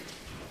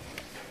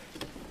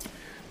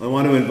I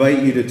want to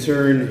invite you to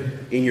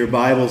turn in your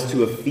Bibles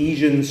to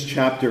Ephesians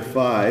chapter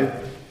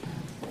 5.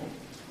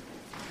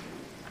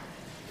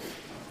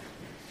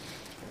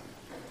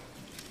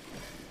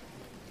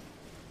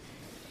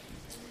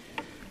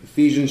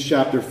 Ephesians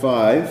chapter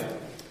 5.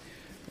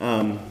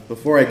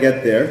 Before I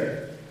get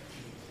there,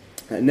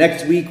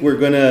 next week we're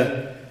going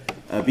to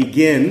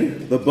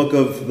begin the book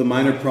of the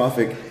minor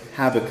prophet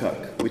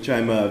Habakkuk, which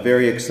I'm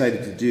very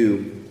excited to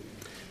do.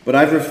 But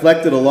I've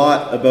reflected a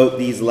lot about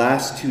these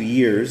last 2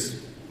 years,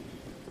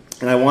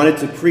 and I wanted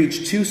to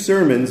preach 2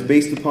 sermons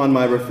based upon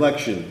my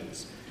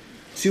reflections.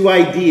 2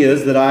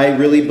 ideas that I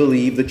really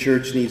believe the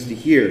church needs to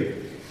hear.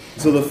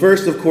 So the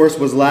first, of course,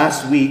 was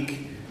last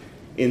week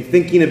in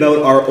thinking about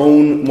our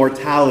own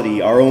mortality,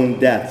 our own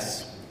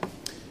deaths.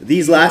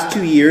 These last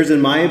 2 years,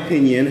 in my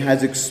opinion,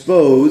 has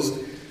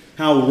exposed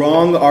how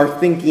wrong our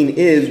thinking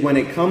is when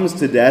it comes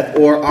to death,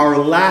 or our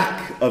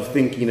lack of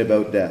thinking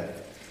about death.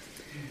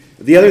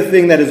 The other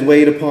thing that has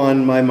weighed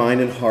upon my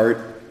mind and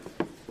heart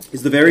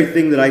is the very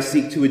thing that I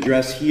seek to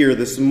address here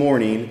this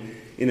morning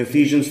in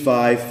Ephesians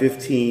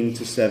 5:15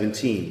 to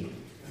 17.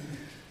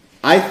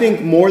 I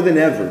think more than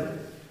ever,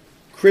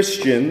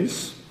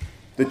 Christians,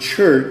 the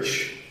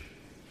church,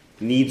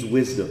 needs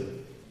wisdom.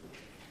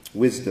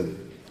 Wisdom.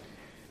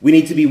 We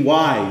need to be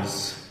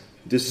wise,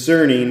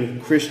 discerning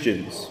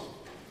Christians.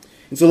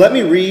 And so let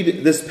me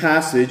read this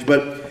passage,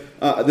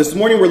 but this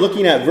morning we're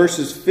looking at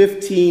verses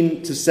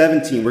 15 to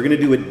 17. We're going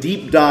to do a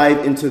deep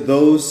dive into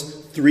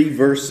those 3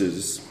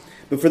 verses.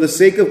 But for the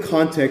sake of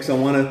context, I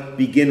want to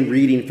begin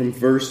reading from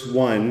verse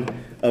 1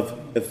 of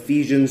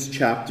Ephesians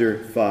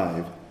chapter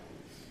 5.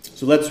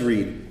 So let's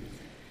read.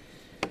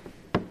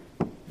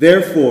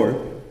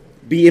 Therefore,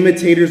 be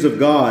imitators of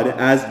God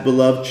as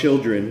beloved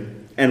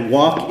children, and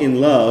walk in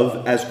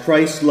love as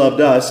Christ loved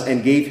us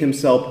and gave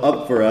himself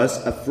up for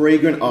us, a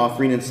fragrant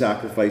offering and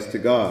sacrifice to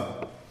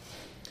God.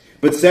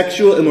 But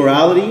sexual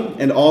immorality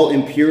and all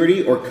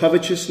impurity or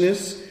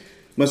covetousness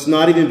must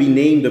not even be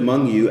named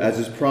among you, as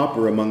is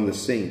proper among the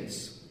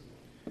saints.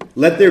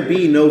 Let there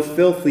be no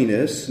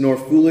filthiness, nor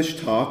foolish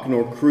talk,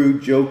 nor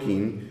crude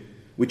joking,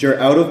 which are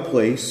out of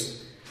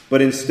place,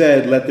 but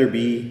instead let there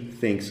be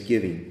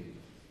thanksgiving.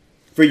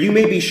 For you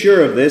may be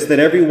sure of this, that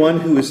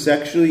everyone who is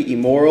sexually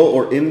immoral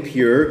or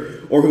impure,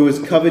 or who is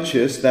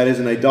covetous, that is,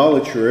 an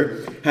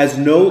idolater, has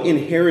no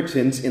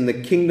inheritance in the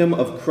kingdom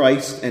of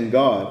Christ and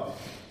God.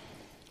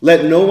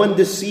 Let no one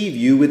deceive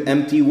you with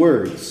empty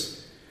words.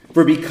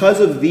 For because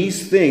of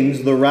these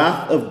things, the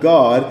wrath of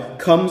God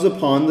comes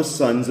upon the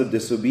sons of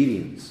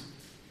disobedience.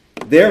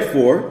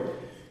 Therefore,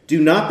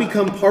 do not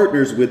become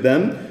partners with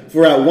them,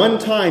 for at one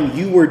time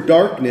you were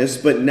darkness,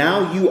 but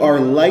now you are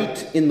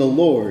light in the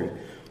Lord.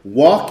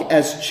 Walk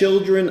as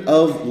children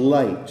of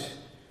light,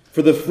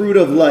 for the fruit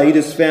of light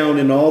is found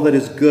in all that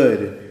is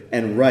good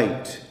and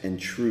right and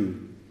true.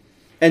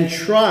 And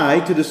try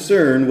to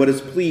discern what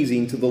is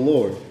pleasing to the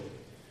Lord.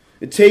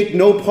 Take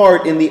no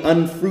part in the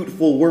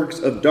unfruitful works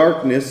of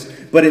darkness,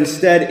 but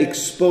instead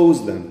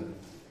expose them.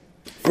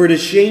 For it is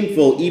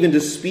shameful even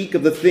to speak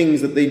of the things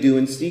that they do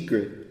in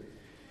secret.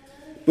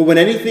 But when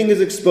anything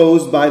is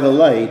exposed by the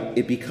light,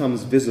 it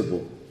becomes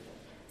visible.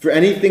 For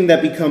anything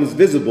that becomes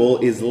visible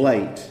is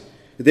light.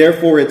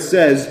 Therefore it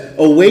says,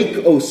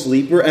 "Awake, O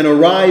sleeper, and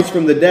arise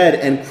from the dead,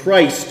 and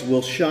Christ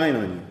will shine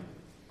on you."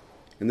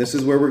 And this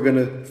is where we're going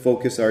to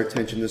focus our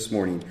attention this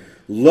morning.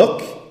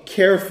 Look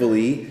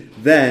carefully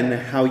then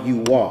how you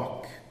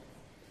walk,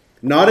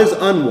 not as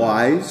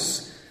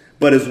unwise,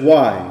 but as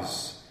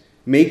wise,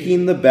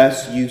 making the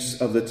best use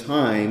of the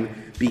time,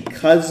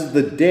 because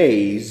the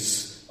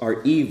days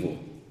are evil.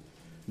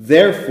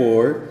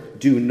 Therefore,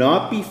 do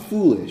not be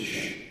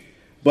foolish,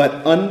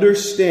 but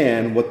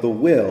understand what the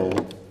will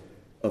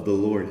of the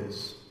Lord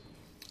is.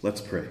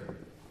 Let's pray.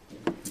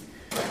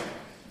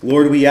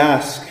 Lord, we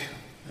ask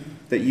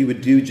that you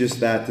would do just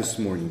that this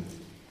morning.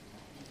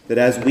 That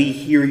as we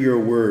hear your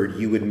word,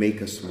 you would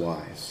make us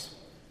wise.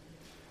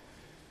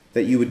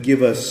 That you would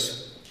give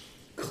us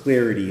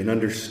clarity and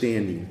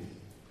understanding.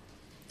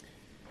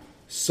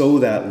 So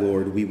that,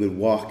 Lord, we would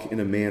walk in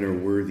a manner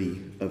worthy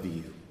of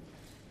you.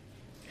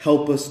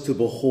 Help us to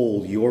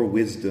behold your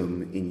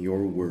wisdom in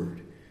your word.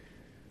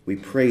 We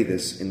pray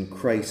this in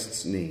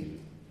Christ's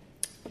name.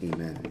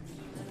 Amen.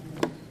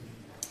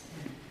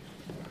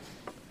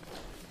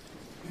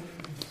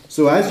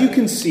 So as you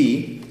can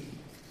see,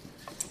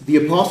 the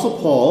Apostle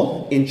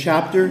Paul, in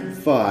chapter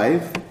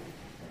 5,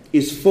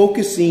 is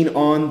focusing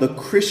on the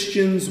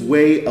Christian's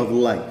way of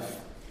life.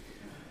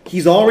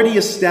 He's already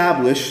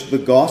established the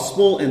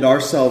gospel and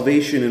our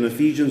salvation in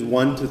Ephesians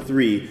 1 to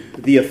 3,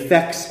 the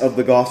effects of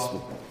the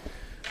gospel.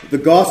 The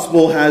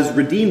gospel has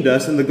redeemed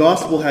us, and the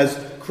gospel has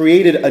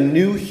created a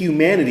new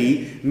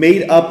humanity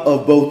made up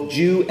of both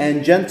Jew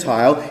and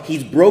Gentile.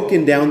 He's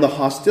broken down the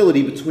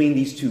hostility between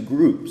these 2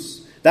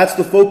 groups. That's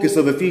the focus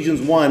of Ephesians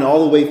 1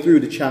 all the way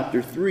through to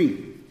chapter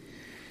 3.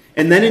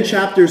 And then in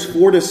chapters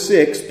 4 to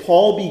 6,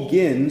 Paul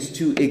begins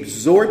to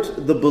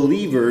exhort the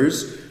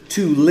believers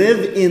to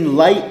live in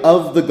light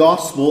of the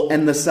gospel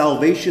and the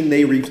salvation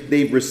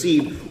they've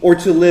received, or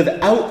to live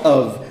out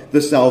of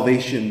the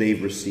salvation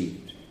they've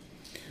received.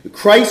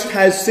 Christ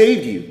has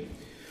saved you.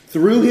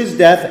 Through his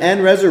death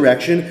and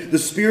resurrection, the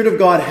Spirit of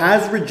God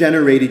has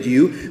regenerated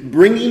you,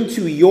 bringing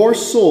to your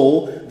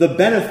soul the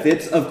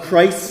benefits of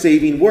Christ's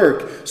saving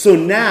work. So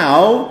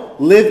now,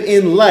 live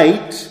in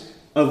light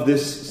of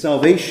this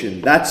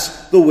salvation.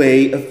 That's the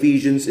way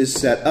Ephesians is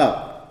set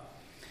up.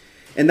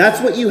 And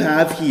that's what you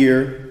have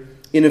here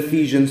in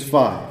Ephesians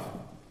 5.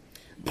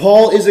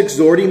 Paul is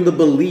exhorting the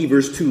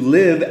believers to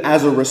live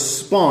as a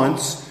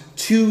response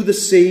to the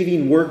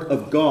saving work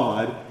of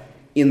God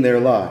in their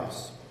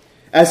lives.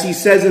 As he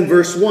says in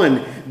verse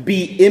 1,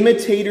 be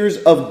imitators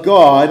of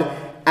God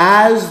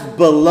as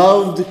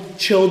beloved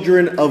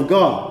children of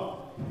God.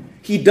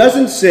 He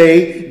doesn't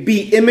say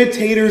be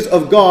imitators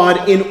of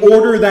God in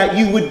order that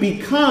you would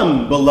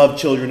become beloved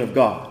children of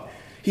God.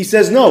 He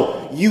says,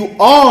 no, you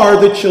are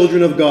the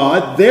children of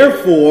God,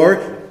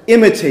 therefore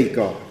imitate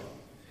God.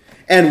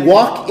 And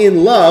walk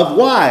in love.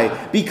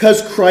 Why?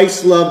 Because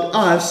Christ loved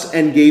us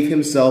and gave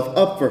himself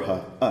up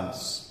for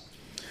us.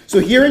 So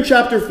here in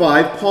chapter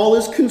 5, Paul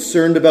is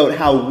concerned about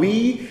how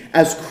we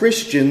as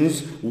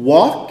Christians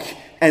walk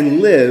and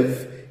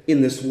live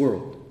in this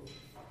world.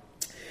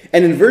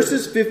 And in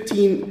verse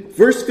 15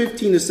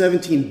 to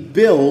 17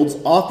 builds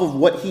off of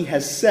what he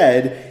has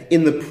said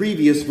in the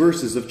previous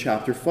verses of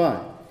chapter 5.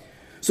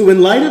 So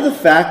in light of the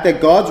fact that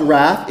God's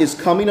wrath is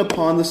coming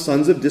upon the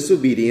sons of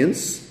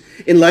disobedience,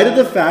 in light of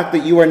the fact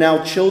that you are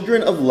now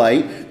children of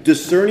light,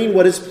 discerning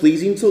what is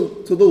pleasing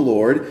to the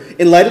Lord,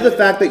 in light of the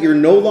fact that you're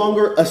no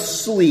longer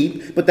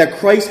asleep, but that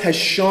Christ has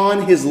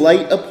shone his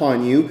light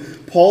upon you,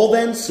 Paul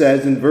then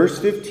says in verse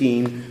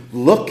 15,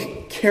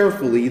 look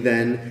carefully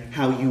then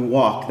how you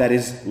walk, that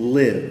is,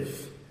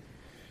 live.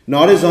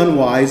 Not as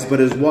unwise,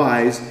 but as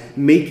wise,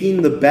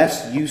 making the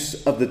best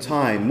use of the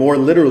time, more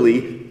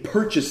literally,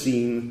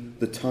 purchasing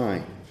the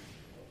time.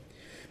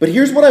 But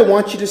here's what I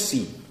want you to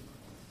see.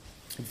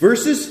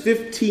 Verses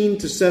 15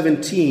 to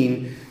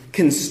 17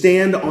 can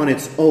stand on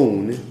its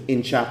own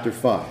in chapter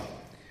 5.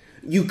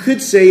 You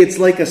could say it's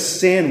like a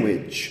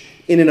sandwich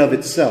in and of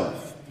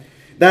itself.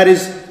 That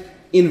is,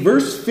 in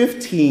verse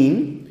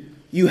 15,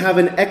 you have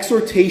an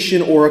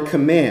exhortation or a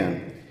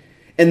command.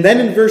 And then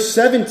in verse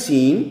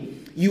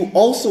 17, you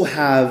also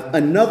have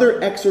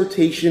another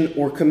exhortation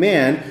or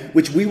command,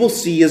 which we will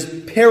see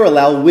is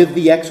parallel with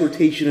the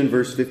exhortation in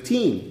verse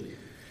 15.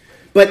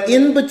 But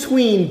in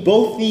between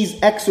both these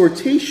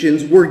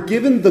exhortations, we're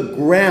given the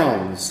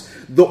grounds,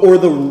 or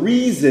the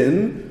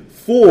reason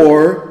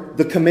for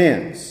the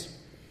commands.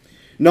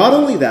 Not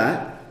only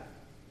that,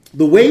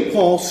 the way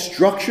Paul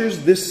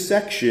structures this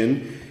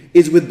section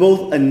is with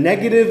both a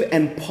negative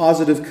and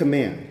positive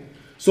command.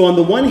 So on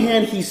the one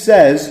hand, he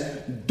says,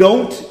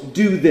 don't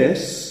do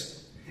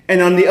this.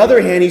 And on the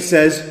other hand, he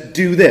says,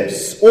 do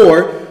this.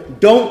 Or,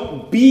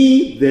 don't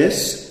be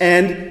this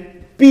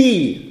and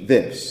be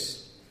this.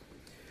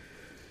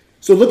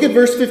 So look at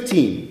verse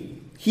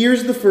 15.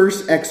 Here's the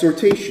first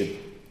exhortation.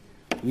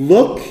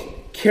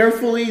 Look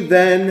carefully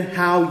then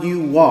how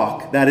you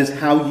walk. That is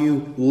how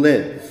you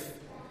live.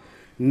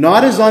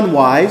 Not as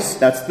unwise.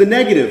 That's the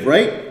negative,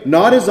 right?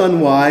 Not as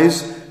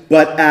unwise,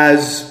 but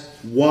as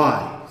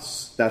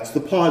wise. That's the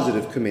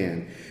positive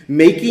command.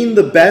 Making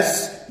the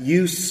best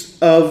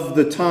use of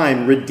the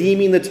time.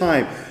 Redeeming the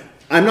time.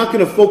 I'm not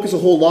going to focus a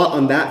whole lot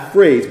on that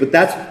phrase, but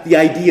that's the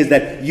idea, is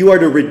that you are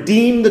to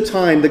redeem the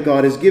time that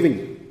God has given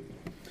you.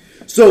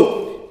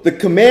 So, the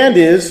command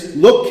is,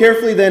 look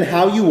carefully then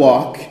how you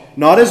walk,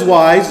 not as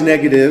wise,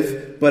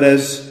 negative, but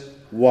as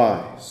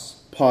wise,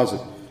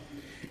 positive.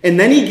 And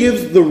then he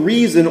gives the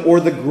reason or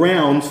the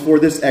grounds for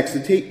this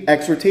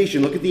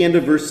exhortation. Look at the end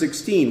of verse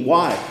 16.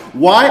 Why?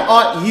 Why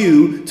ought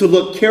you to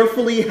look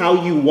carefully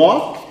how you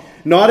walk,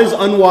 not as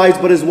unwise,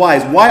 but as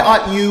wise? Why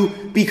ought you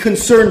be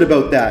concerned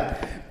about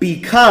that?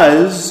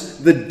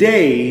 Because the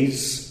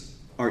days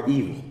are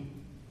evil.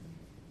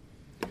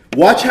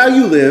 Watch how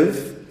you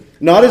live,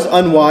 not as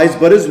unwise,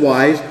 but as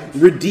wise,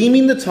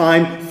 redeeming the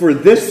time for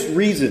this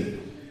reason,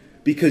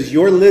 because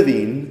you're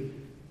living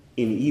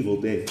in evil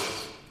days.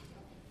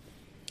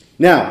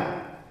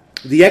 Now,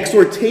 the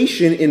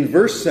exhortation in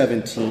verse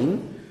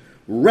 17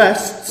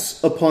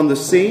 rests upon the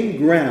same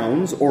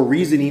grounds or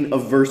reasoning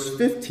of verse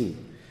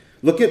 15.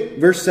 Look at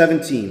verse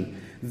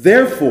 17.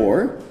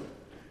 Therefore,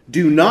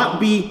 do not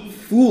be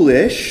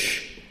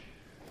foolish,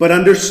 but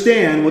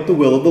understand what the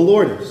will of the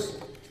Lord is.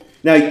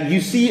 Now, you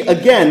see,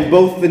 again,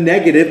 both the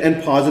negative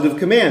and positive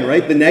command,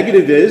 right? The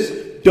negative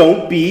is,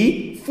 don't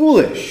be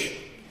foolish.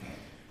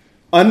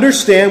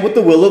 Understand what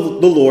the will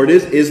of the Lord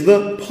is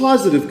the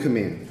positive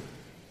command.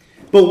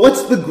 But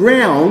what's the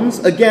grounds,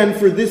 again,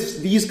 for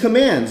these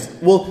commands?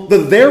 Well, the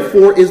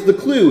therefore is the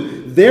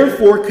clue.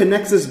 Therefore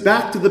connects us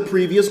back to the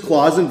previous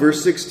clause in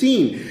verse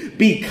 16.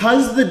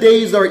 Because the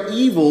days are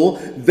evil,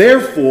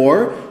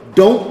 therefore,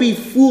 don't be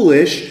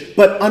foolish,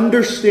 but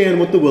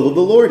understand what the will of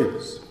the Lord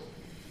is.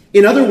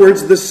 In other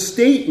words, the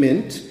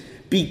statement,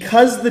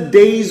 because the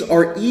days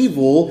are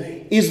evil,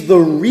 is the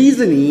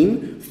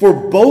reasoning for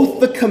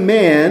both the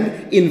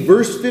command in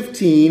verse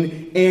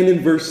 15 and in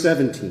verse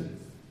 17.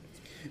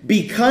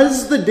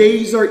 because the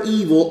days are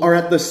evil are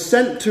at the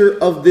center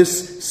of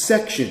this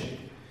section.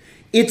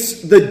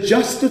 It's the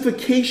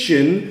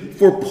justification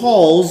for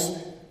Paul's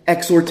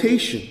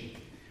exhortation.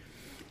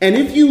 And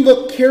if you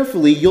look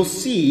carefully, you'll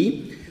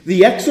see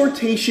the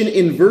exhortation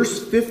in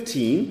verse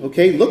 15.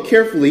 Okay, look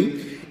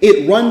carefully.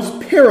 It runs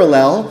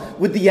parallel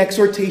with the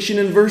exhortation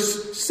in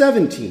verse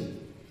 17.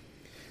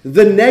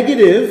 The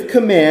negative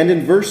command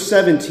in verse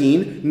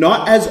 17,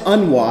 not as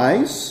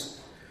unwise,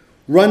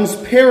 runs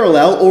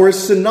parallel or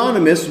is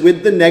synonymous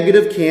with the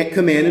negative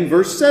command in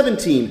verse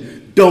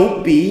 17.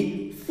 Don't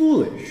be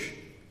foolish.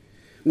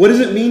 What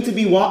does it mean to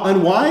be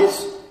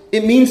unwise?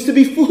 It means to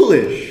be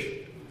foolish.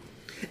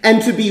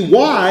 And to be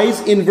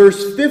wise in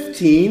verse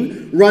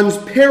 15 runs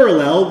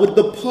parallel with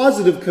the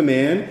positive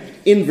command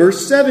in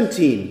verse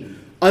 17.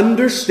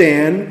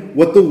 Understand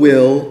what the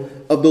will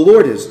of the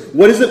Lord is.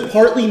 What does it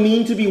partly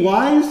mean to be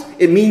wise?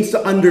 It means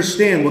to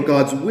understand what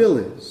God's will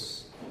is.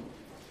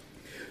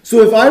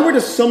 So if I were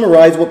to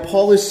summarize what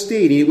Paul is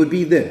stating, it would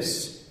be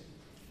this.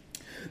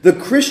 The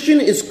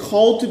Christian is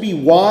called to be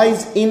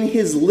wise in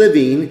his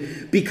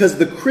living because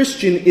the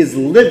Christian is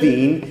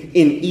living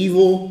in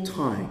evil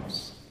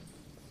times.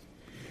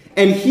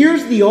 And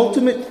here's the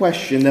ultimate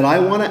question that I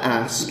want to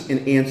ask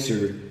and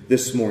answer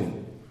this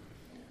morning.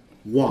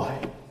 Why?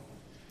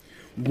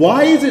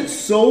 Why is it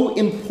so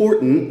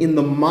important in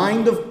the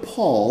mind of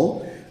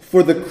Paul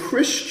for the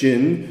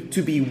Christian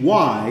to be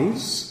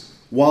wise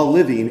while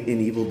living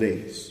in evil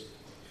days?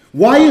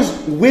 Why is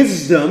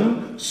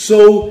wisdom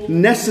so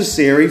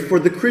necessary for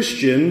the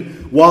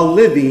Christian while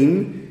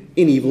living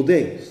in evil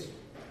days?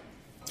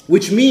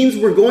 Which means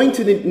we're going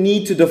to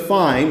need to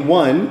define,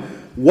 one,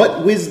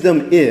 what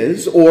wisdom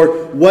is,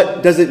 or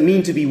what does it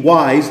mean to be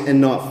wise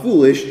and not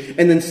foolish?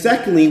 And then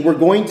secondly, we're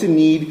going to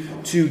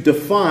need to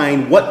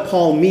define what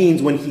Paul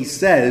means when he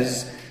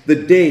says the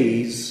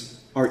days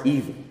are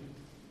evil.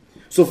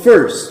 So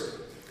first,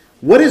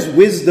 what does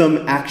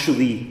wisdom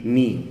actually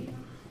mean?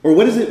 Or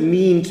what does it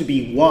mean to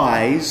be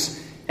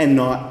wise and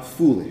not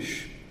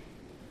foolish?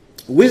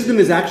 Wisdom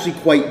is actually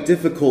quite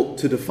difficult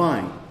to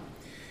define.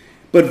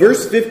 But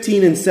verse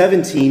 15 and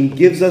 17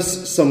 gives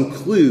us some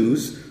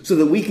clues so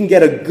that we can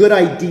get a good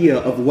idea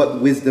of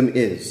what wisdom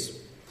is.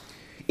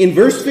 In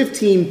verse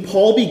 15,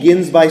 Paul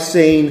begins by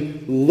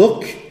saying,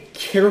 look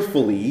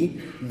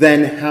carefully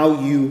then how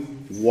you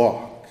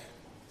walk.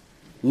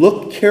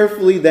 Look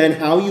carefully then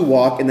how you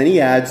walk, and then he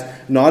adds,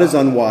 not as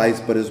unwise,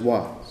 but as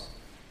wise.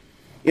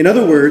 In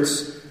other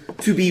words,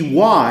 to be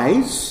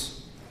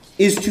wise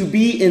is to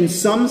be, in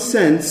some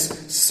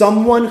sense,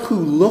 someone who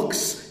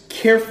looks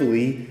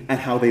carefully at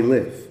how they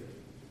live.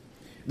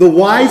 The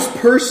wise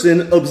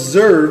person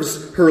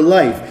observes her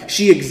life.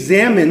 She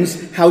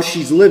examines how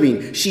she's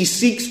living. She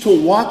seeks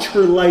to watch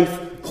her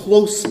life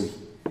closely.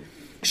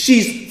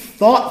 She's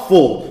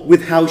thoughtful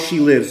with how she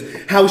lives,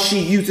 how she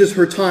uses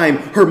her time,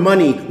 her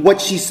money,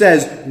 what she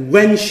says,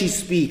 when she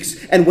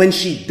speaks, and when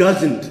she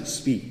doesn't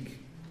speak.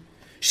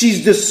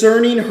 She's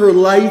discerning her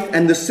life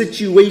and the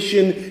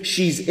situation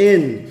she's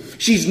in.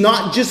 She's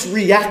not just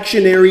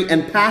reactionary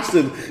and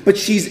passive, but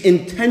she's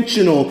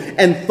intentional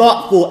and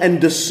thoughtful and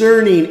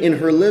discerning in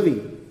her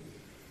living.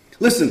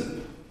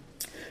 Listen,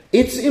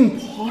 it's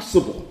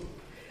impossible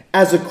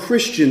as a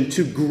Christian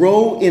to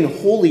grow in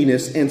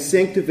holiness and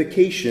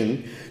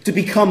sanctification, to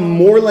become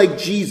more like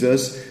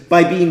Jesus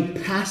by being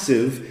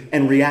passive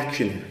and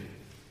reactionary.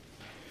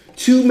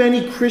 Too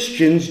many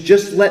Christians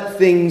just let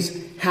things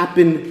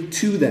happen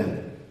to them,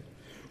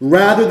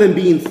 rather than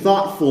being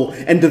thoughtful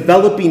and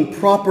developing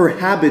proper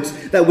habits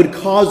that would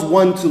cause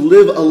one to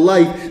live a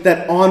life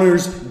that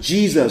honors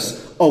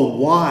Jesus, a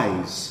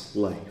wise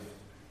life.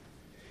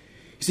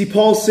 You see,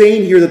 Paul's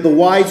saying here that the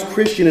wise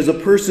Christian is a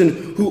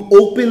person who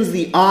opens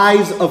the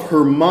eyes of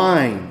her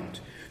mind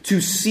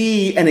to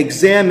see and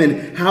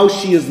examine how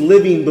she is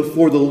living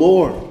before the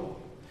Lord,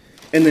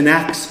 and then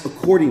acts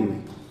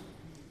accordingly.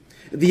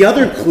 The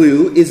other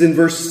clue is in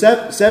verse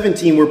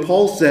 17, where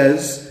Paul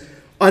says,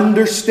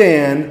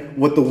 understand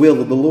what the will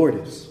of the Lord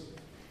is.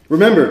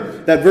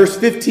 Remember that verse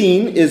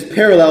 15 is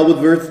parallel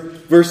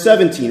with verse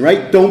 17,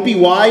 right? Don't be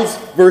wise,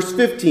 verse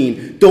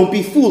 15. Don't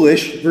be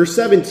foolish, verse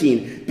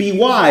 17. Be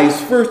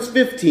wise, verse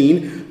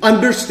 15.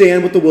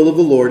 Understand what the will of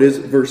the Lord is,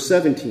 verse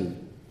 17.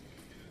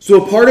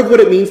 So a part of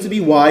what it means to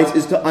be wise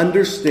is to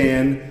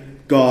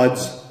understand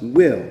God's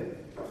will.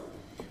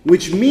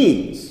 Which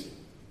means,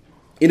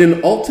 in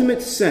an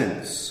ultimate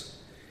sense,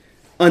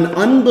 an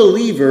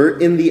unbeliever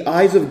in the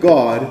eyes of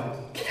God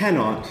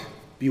cannot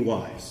be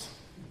wise.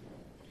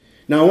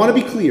 Now I want to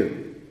be clear.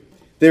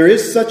 There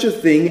is such a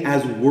thing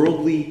as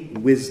worldly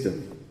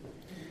wisdom.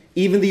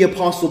 Even the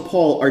Apostle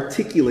Paul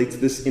articulates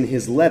this in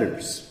his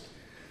letters.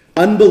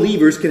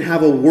 Unbelievers can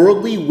have a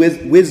worldly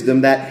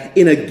wisdom that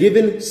in a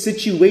given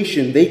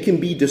situation they can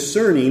be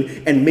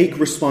discerning and make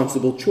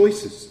responsible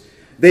choices.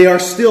 They are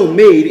still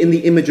made in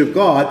the image of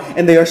God,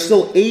 and they are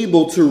still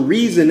able to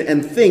reason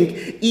and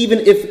think, even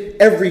if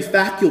every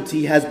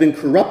faculty has been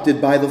corrupted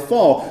by the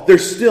fall.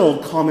 There's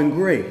still common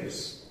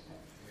grace.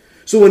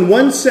 So in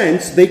one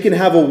sense, they can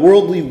have a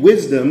worldly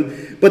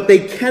wisdom, but they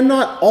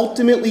cannot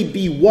ultimately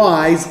be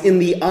wise in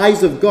the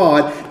eyes of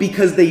God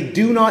because they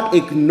do not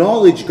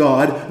acknowledge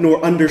God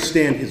nor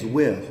understand his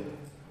will.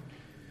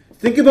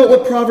 Think about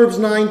what Proverbs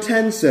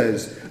 9:10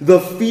 says. The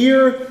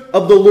fear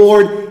of the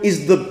Lord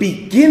is the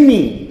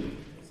beginning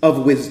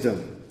of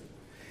wisdom,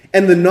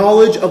 and the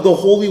knowledge of the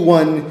Holy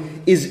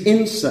One is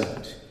insight.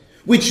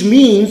 Which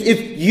means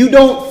if you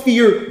don't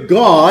fear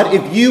God,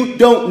 if you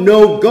don't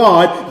know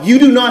God, you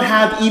do not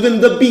have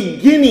even the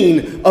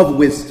beginning of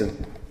wisdom.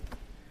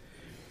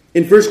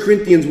 In 1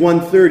 Corinthians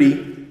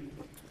 1:30,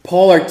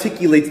 Paul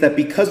articulates that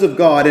because of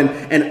God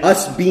and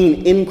us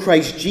being in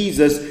Christ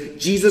Jesus,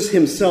 Jesus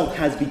himself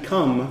has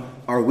become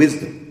our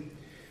wisdom.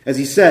 As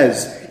he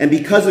says, and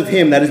because of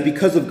him, that is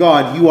because of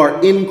God, you are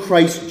in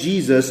Christ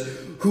Jesus,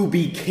 who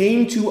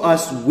became to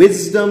us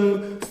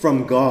wisdom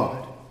from God.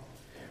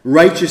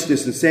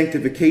 Righteousness and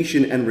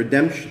sanctification and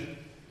redemption.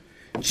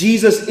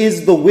 Jesus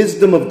is the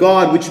wisdom of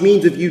God, which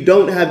means if you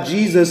don't have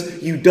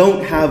Jesus, you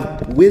don't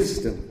have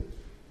wisdom.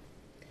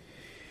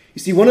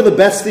 You see, one of the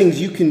best things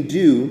you can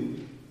do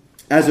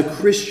as a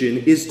Christian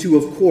is to,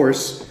 of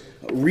course,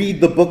 read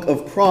the book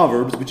of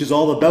Proverbs, which is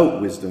all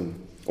about wisdom,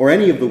 or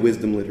any of the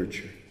wisdom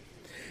literature.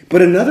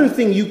 But another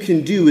thing you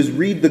can do is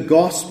read the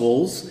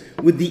Gospels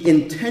with the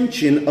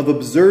intention of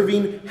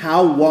observing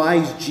how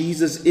wise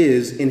Jesus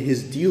is in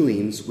his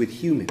dealings with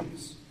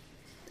humans,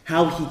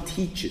 how he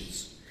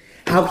teaches,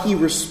 how he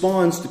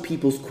responds to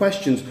people's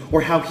questions,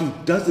 or how he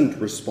doesn't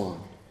respond,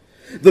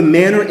 the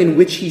manner in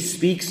which he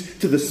speaks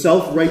to the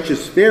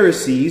self-righteous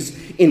Pharisees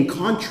in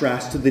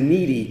contrast to the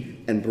needy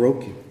and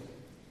broken.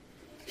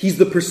 He's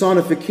the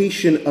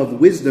personification of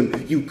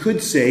wisdom. You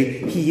could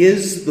say he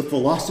is the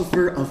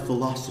philosopher of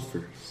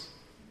philosophers.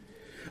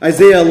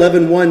 Isaiah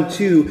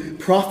 11:1-2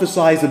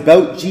 prophesies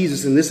about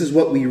Jesus, and this is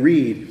what we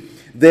read.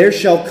 There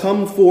shall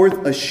come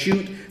forth a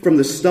shoot from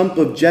the stump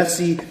of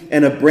Jesse,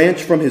 and a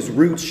branch from his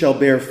roots shall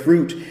bear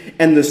fruit.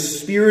 And the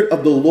Spirit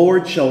of the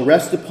Lord shall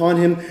rest upon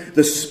him,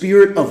 the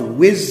Spirit of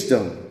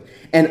wisdom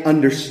and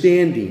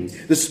understanding,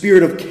 the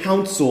Spirit of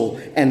counsel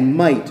and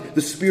might,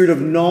 the Spirit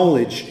of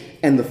knowledge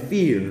and the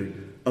fear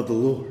of the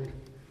Lord.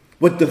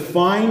 What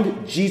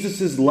defined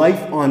Jesus'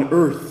 life on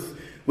earth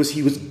was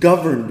he was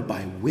governed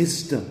by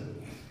wisdom.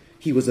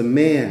 He was a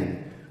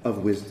man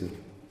of wisdom.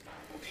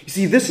 You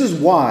see, this is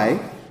why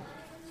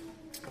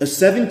a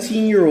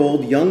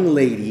 17-year-old young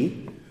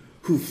lady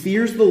who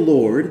fears the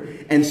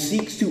Lord and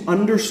seeks to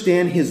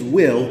understand his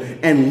will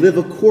and live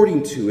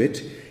according to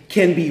it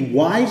can be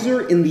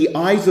wiser in the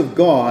eyes of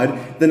God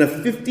than a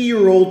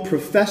 50-year-old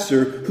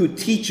professor who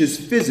teaches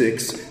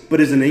physics but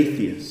is an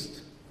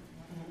atheist.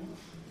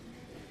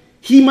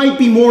 He might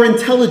be more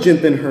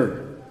intelligent than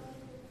her,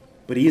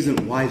 but he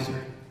isn't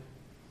wiser.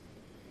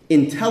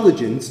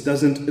 Intelligence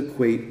doesn't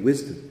equate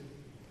wisdom.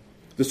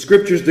 The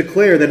scriptures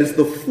declare that it's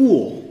the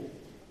fool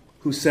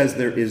who says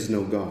there is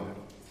no God.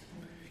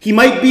 He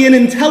might be an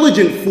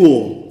intelligent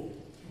fool,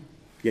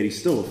 yet he's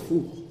still a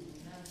fool.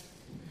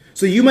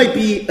 So you might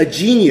be a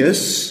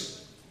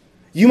genius,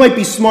 you might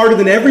be smarter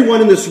than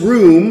everyone in this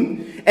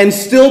room, and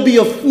still be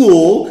a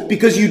fool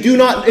because you do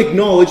not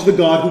acknowledge the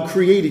God who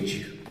created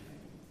you.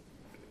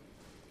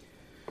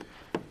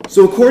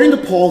 So according to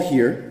Paul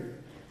here,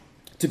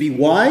 to be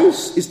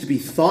wise is to be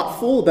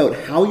thoughtful about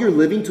how you're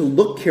living, to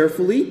look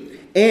carefully,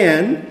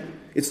 and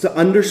it's to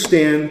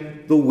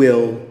understand the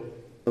will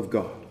of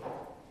God.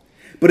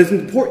 But it's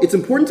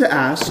important to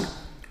ask,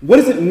 what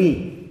does it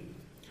mean?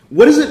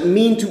 What does it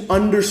mean to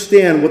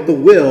understand what the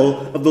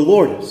will of the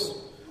Lord is?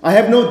 I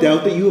have no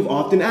doubt that you have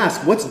often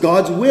asked, what's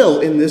God's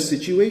will in this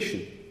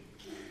situation?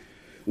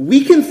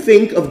 We can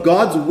think of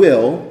God's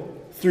will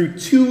through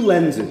two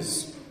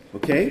lenses,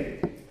 okay?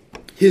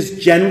 His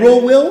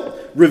general will,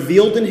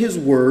 revealed in his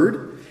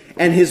word,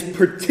 and his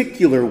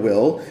particular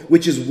will,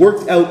 which is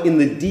worked out in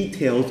the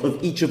details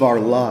of each of our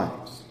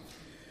lives.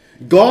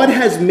 God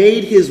has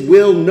made his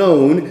will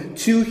known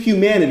to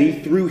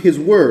humanity through his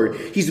word.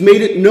 He's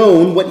made it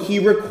known what he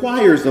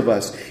requires of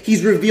us.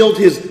 He's revealed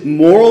his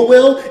moral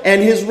will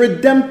and his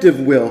redemptive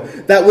will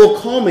that will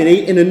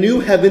culminate in a new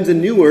heavens and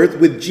new earth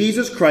with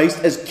Jesus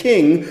Christ as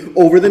king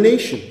over the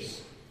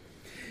nations.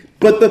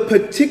 But the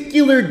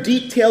particular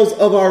details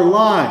of our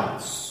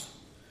lives,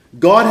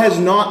 God has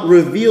not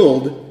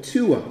revealed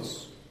to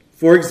us.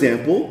 For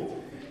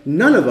example,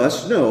 none of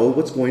us know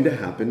what's going to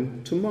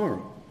happen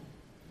tomorrow.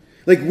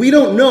 We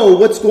don't know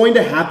what's going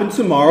to happen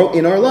tomorrow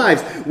in our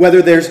lives.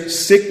 Whether there's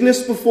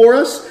sickness before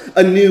us,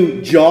 a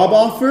new job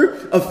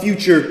offer, a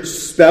future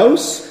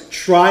spouse,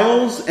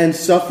 trials and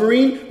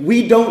suffering,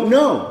 we don't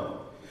know.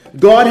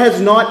 God has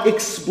not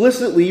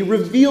explicitly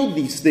revealed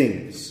these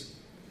things.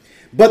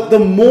 But the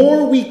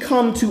more we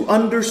come to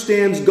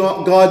understand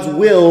God's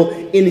will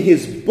in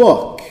his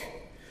book,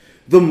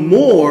 the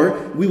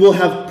more we will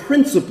have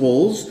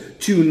principles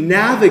to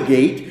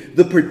navigate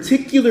the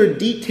particular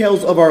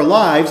details of our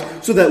lives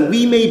so that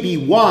we may be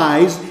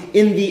wise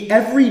in the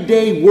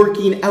everyday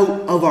working out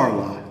of our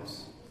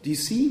lives. Do you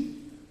see?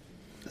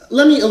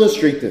 Let me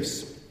illustrate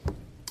this.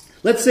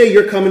 Let's say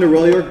you're coming to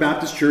Royal York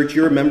Baptist Church,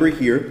 you're a member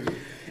here,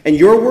 and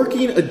you're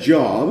working a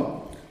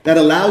job that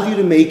allows you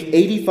to make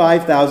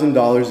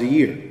 $85,000 a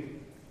year.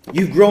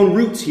 You've grown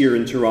roots here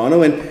in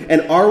Toronto, and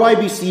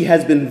RYBC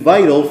has been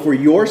vital for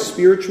your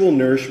spiritual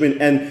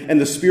nourishment and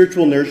the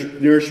spiritual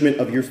nourishment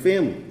of your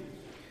family.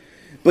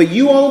 But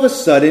you all of a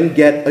sudden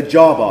get a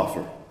job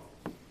offer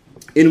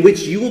in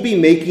which you will be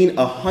making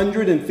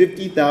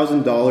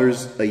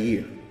 $150,000 a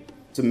year.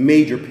 It's a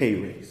major pay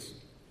raise.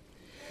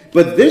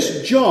 But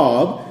this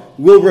job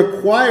will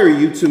require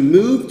you to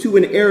move to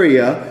an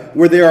area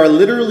where there are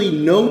literally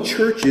no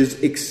churches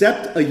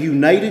except a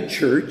United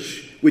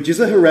Church, which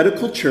is a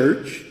heretical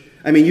church.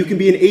 I mean, you can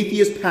be an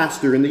atheist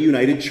pastor in the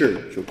United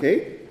Church,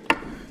 okay?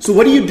 So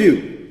what do you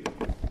do?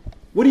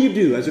 What do you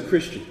do as a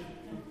Christian?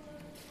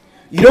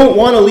 You don't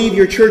want to leave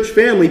your church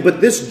family,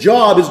 but this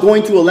job is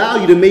going to allow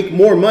you to make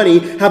more money,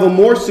 have a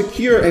more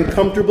secure and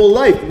comfortable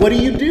life. What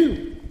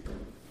do?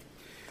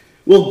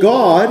 Well,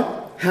 God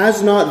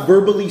has not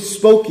verbally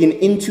spoken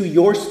into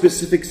your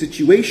specific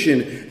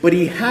situation, but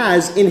he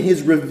has, in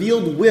his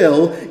revealed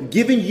will,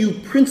 given you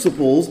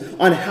principles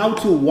on how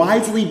to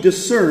wisely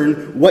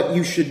discern what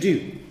you should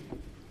do.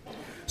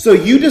 So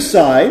you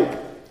decide,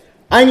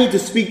 I need to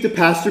speak to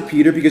Pastor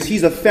Peter because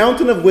he's a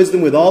fountain of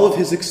wisdom with all of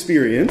his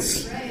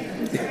experience.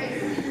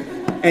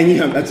 And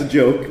yeah, that's a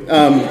joke.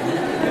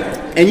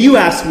 And you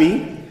ask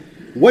me,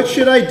 what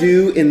should I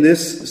do in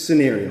this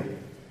scenario?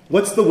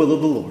 What's the will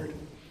of the Lord?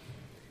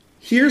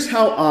 Here's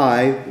how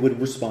I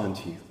would respond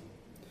to you.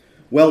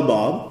 Well,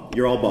 Bob,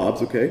 you're all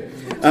Bobs, okay?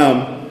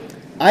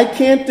 I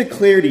can't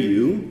declare to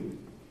you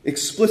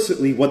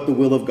explicitly what the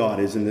will of God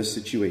is in this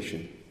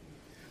situation.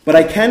 But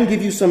I can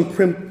give you some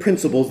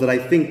principles that I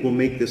think will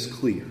make this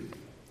clear.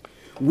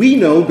 We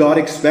know God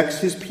expects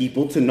his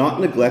people to not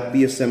neglect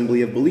the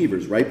assembly of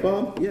believers, right,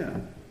 Bob? Yeah.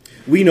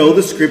 We know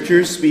the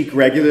scriptures speak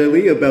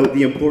regularly about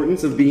the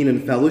importance of being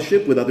in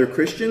fellowship with other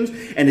Christians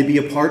and to be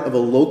a part of a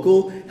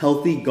local,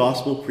 healthy,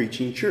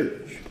 gospel-preaching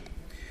church.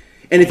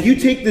 And if you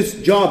take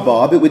this job,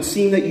 Bob, it would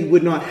seem that you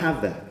would not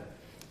have that.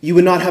 You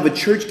would not have a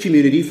church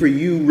community for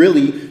you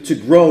really to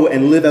grow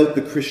and live out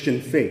the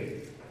Christian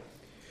faith.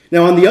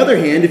 Now, on the other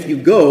hand, if you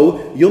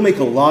go, you'll make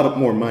a lot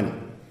more money.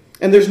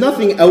 And there's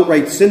nothing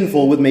outright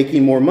sinful with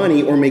making more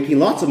money or making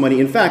lots of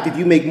money. In fact, if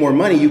you make more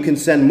money, you can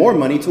send more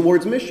money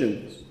towards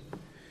missions.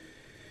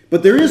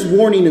 But there is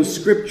warning in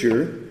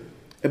Scripture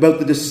about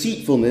the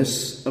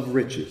deceitfulness of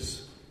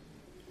riches.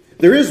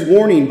 There is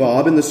warning,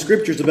 Bob, in the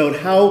Scriptures about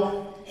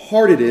how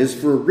hard it is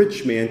for a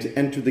rich man to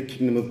enter the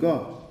kingdom of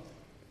God.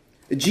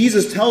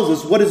 Jesus tells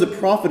us, what is it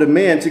profit a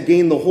man to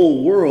gain the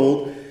whole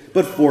world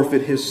but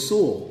forfeit his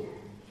soul?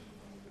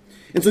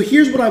 And so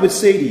here's what I would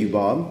say to you,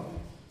 Bob.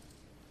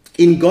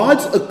 In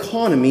God's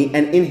economy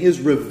and in his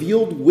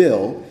revealed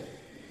will,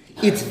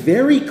 it's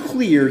very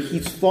clear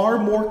he's far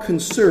more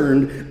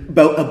concerned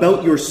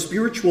about your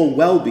spiritual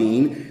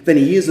well-being than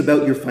he is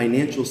about your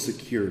financial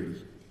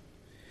security.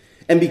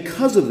 And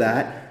because of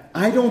that,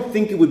 I don't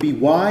think it would be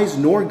wise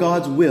nor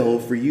God's will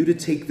for you to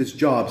take this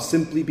job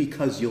simply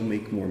because you'll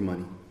make more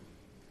money.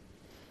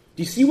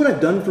 Do you see what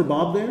I've done for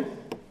Bob there?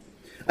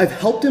 I've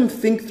helped him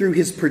think through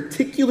his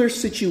particular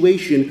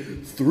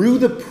situation through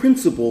the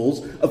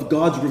principles of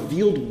God's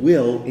revealed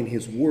will in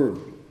his word.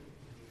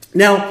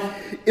 Now,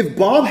 if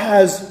Bob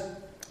has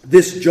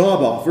this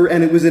job offer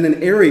and it was in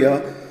an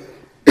area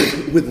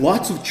with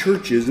lots of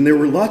churches and there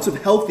were lots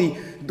of healthy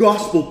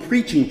gospel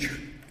preaching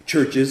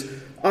churches,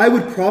 I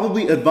would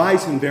probably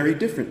advise him very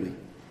differently.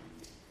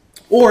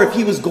 Or if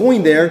he was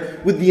going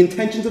there with the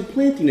intentions of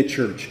planting a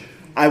church,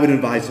 I would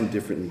advise him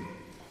differently.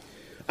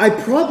 I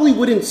probably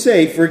wouldn't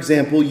say, for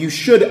example, you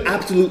should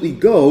absolutely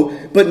go,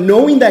 but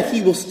knowing that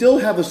he will still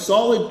have a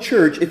solid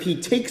church if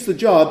he takes the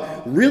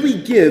job really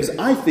gives,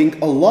 I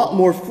think, a lot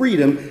more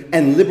freedom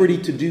and liberty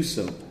to do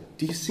so.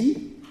 Do you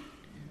see?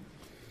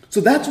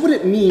 So that's what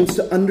it means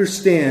to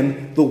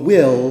understand the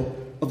will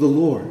of the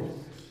Lord.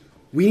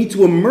 We need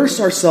to immerse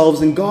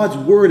ourselves in God's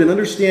word and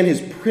understand his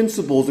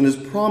principles and his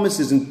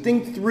promises and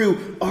think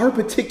through our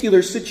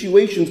particular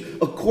situations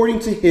according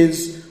to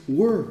his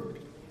word.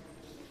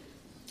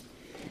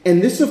 And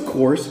this, of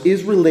course,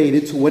 is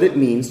related to what it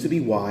means to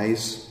be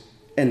wise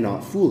and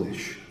not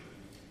foolish.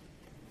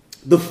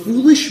 The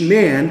foolish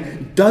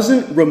man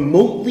doesn't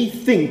remotely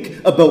think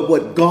about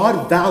what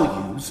God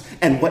values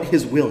and what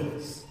his will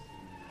is.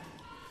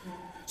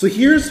 So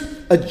here's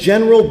a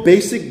general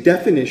basic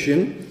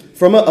definition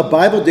from a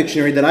Bible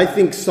dictionary that I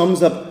think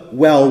sums up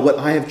well what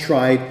I have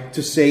tried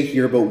to say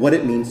here about what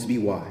it means to be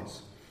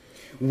wise.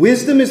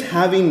 Wisdom is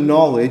having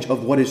knowledge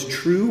of what is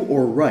true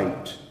or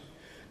right,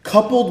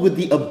 coupled with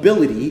the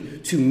ability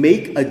to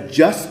make a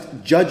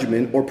just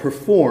judgment or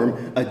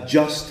perform a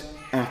just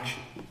action.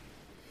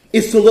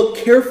 It's to look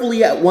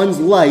carefully at one's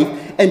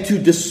life and to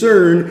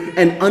discern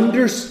and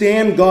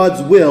understand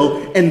God's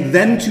will and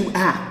then to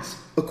act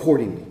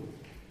accordingly.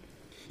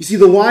 You see,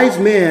 the wise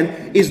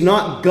man is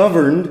not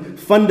governed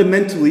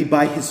fundamentally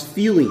by his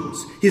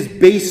feelings, his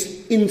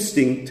base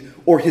instinct,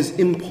 or his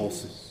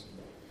impulses.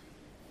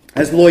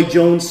 As Lloyd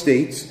Jones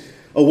states,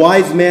 a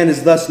wise man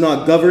is thus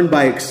not governed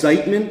by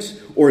excitement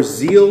or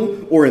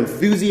zeal or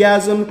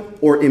enthusiasm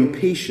or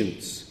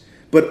impatience,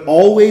 but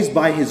always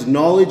by his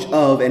knowledge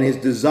of and his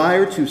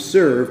desire to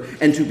serve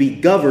and to be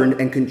governed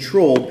and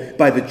controlled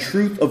by the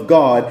truth of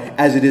God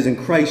as it is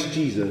in Christ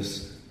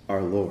Jesus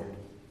our Lord.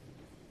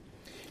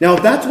 Now,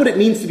 if that's what it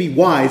means to be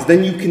wise,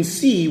 then you can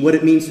see what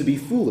it means to be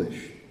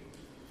foolish.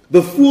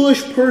 The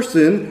foolish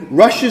person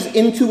rushes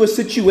into a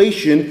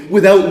situation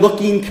without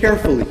looking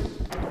carefully.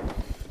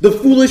 The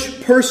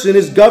foolish person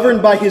is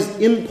governed by his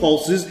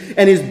impulses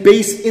and his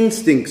base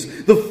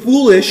instincts. The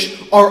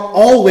foolish are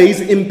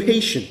always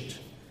impatient.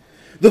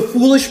 The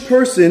foolish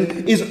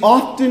person is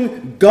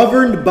often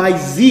governed by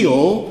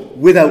zeal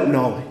without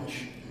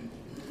knowledge.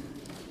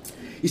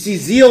 You see,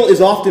 zeal is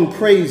often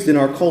praised in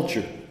our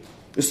culture,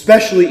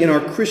 especially in our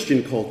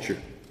Christian culture.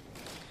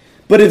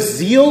 But if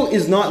zeal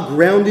is not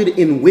grounded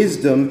in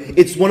wisdom,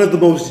 it's one of the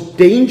most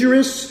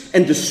dangerous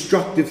and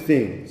destructive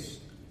things.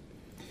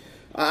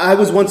 I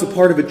was once a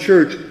part of a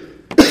church,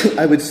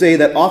 I would say,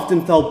 that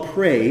often fell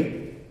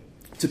prey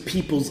to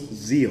people's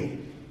zeal.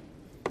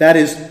 That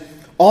is,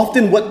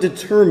 often what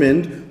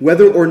determined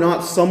whether or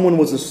not someone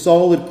was a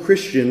solid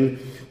Christian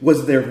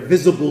was their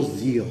visible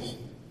zeal.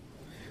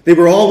 They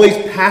were always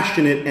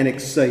passionate and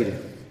excited.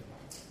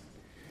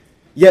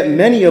 Yet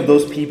many of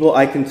those people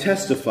I can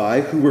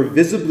testify who were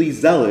visibly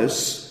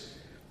zealous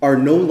are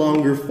no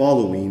longer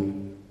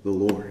following the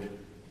Lord.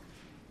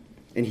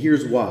 And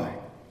here's why.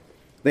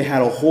 They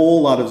had a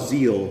whole lot of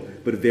zeal,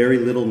 but very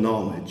little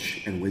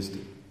knowledge and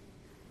wisdom.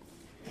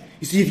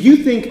 You see, if you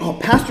think, oh,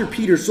 Pastor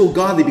Peter's so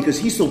godly because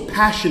he's so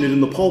passionate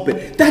in the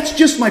pulpit, that's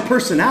just my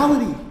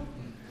personality.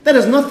 That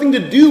has nothing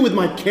to do with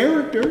my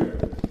character.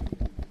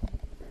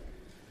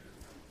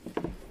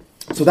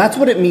 So that's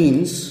what it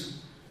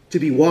means to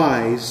be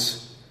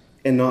wise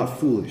and not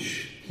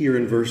foolish, here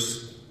in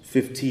verse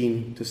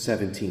 15 to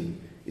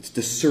 17. It's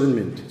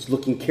discernment. It's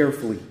looking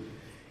carefully.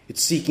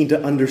 It's seeking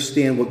to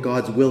understand what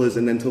God's will is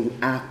and then to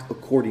act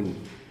accordingly.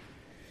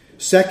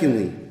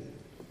 Secondly,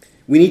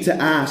 we need to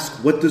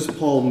ask, what does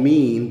Paul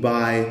mean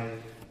by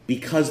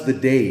because the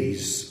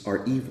days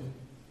are evil?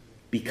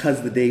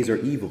 Because the days are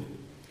evil.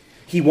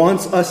 He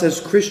wants us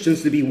as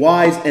Christians to be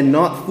wise and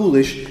not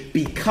foolish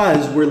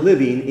because we're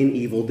living in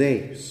evil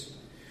days.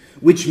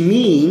 Which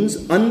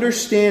means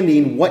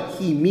understanding what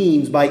he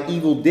means by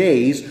evil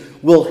days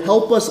will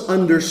help us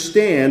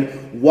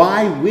understand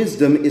why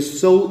wisdom is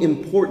so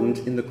important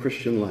in the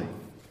Christian life.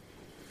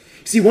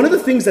 See, one of the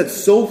things that's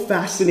so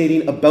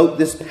fascinating about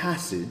this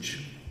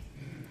passage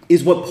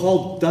is what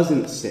Paul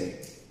doesn't say.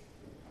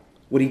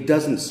 What he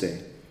doesn't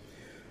say.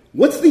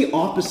 What's the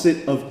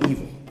opposite of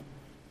evil?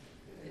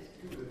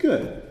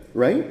 Good,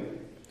 right?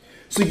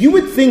 So you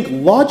would think,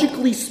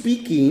 logically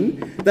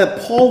speaking,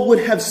 that Paul would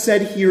have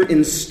said here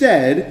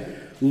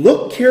instead,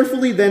 look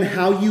carefully then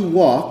how you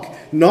walk,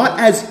 not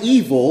as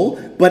evil,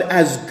 but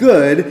as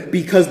good,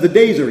 because the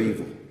days are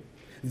evil.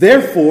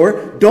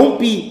 Therefore, don't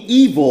be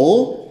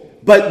evil,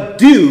 but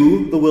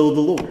do the will of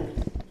the Lord.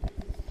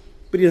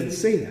 But he doesn't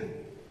say that.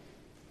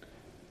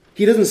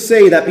 He doesn't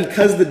say that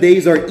because the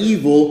days are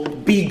evil,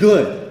 be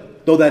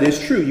good. Though that is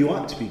true, you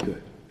ought to be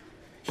good.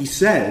 He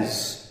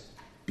says,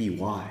 be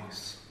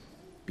wise.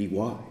 Be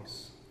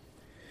wise.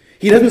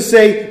 He doesn't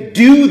say,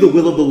 do the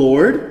will of the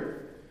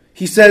Lord.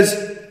 He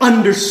says,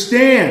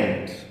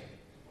 understand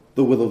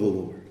the will of the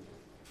Lord.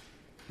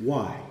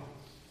 Why?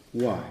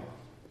 Why?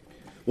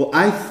 Well,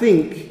 I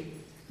think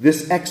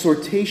this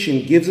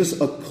exhortation gives us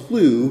a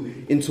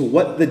clue into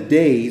what the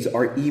days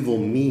are evil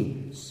means.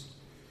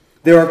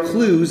 There are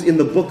clues in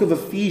the book of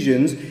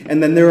Ephesians,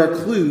 and then there are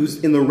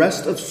clues in the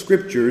rest of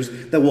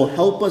scriptures that will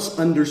help us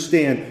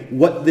understand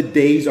what the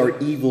days are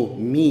evil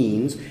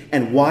means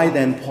and why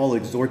then Paul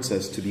exhorts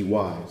us to be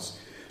wise.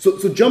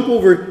 So jump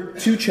over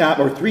 3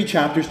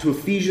 chapters to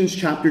Ephesians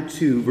chapter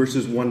 2,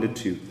 verses 1 to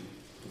 2.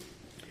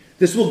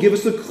 This will give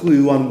us a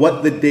clue on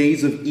what the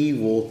days of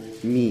evil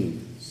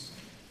means.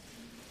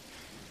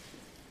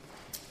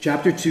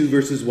 Chapter 2,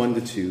 verses 1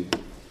 to 2.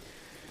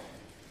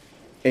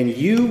 And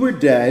you were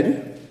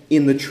dead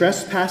in the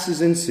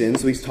trespasses and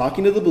sins, so he's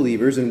talking to the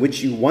believers, in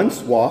which you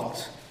once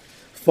walked,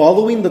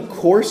 following the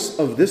course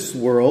of this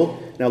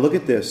world. Now look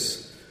at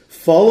this.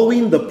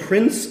 Following the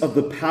prince of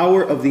the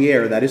power of the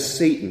air, that is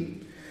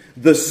Satan.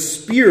 The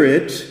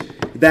spirit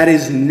that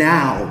is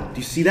now. Do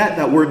you see that?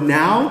 That word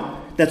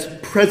now? That's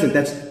present.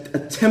 That's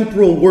a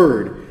temporal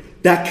word.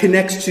 That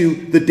connects to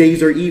the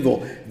days are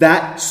evil.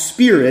 That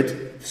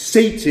spirit,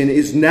 Satan,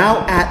 is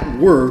now at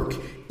work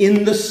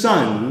in the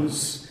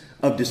sons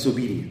of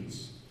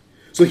disobedience.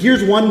 So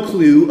here's one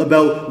clue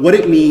about what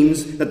it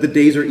means that the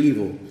days are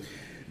evil.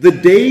 The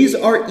days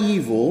are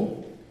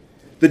evil.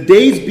 The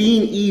days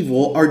being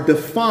evil are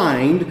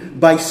defined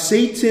by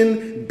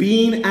Satan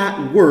being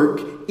at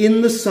work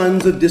in the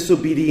sons of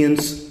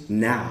disobedience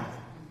now.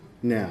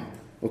 Now.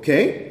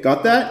 Okay?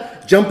 Got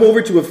that? Jump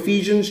over to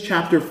Ephesians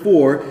chapter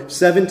 4,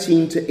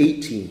 17 to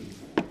 18.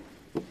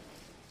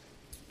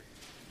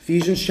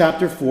 Ephesians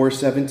chapter 4,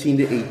 17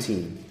 to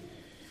 18.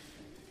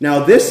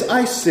 Now this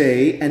I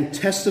say and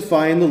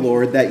testify in the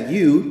Lord, that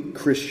you,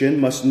 Christian,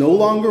 must no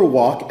longer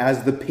walk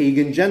as the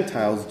pagan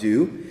Gentiles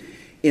do,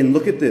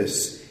 look at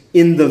this,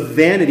 in the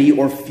vanity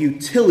or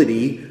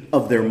futility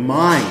of their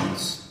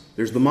minds.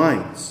 There's the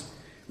minds.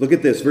 Look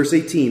at this, verse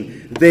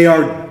 18. They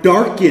are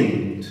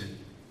darkened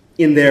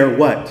in their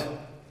what?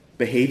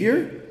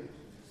 Behavior?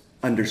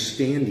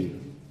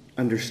 Understanding.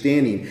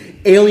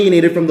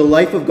 Alienated from the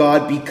life of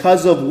God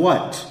because of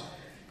what?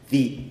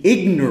 The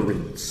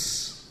ignorance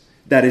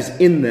that is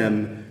in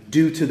them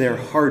due to their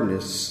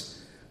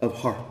hardness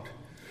of heart.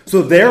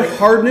 So their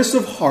hardness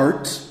of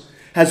heart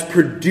has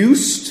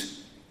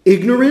produced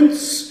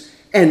ignorance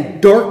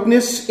and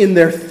darkness in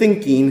their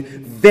thinking,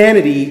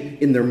 vanity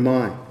in their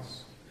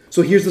minds.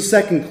 So here's the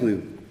second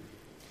clue.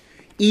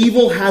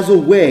 Evil has a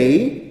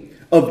way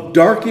of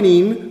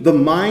darkening the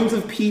minds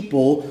of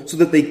people so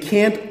that they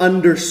can't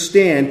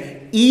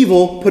understand.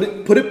 Evil,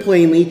 put it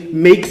plainly,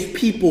 makes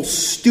people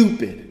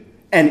stupid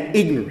and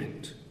ignorant.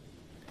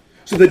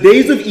 So the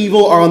days of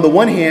evil are, on the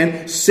one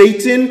hand,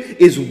 Satan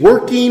is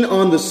working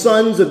on the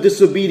sons of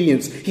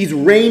disobedience. He's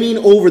reigning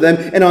over them.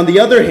 And on the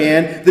other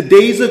hand, the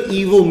days of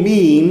evil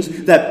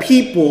means that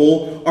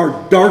people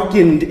are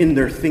darkened in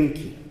their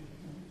thinking.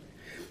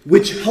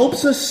 Which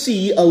helps us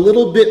see a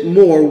little bit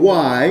more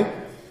why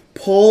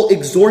Paul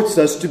exhorts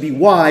us to be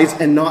wise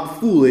and not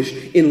foolish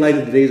in light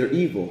of the days are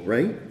evil,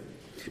 right?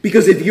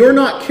 Because if you're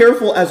not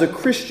careful as a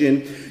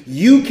Christian,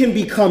 you can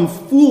become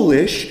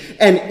foolish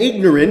and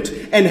ignorant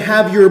and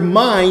have your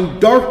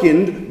mind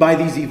darkened by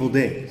these evil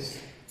days.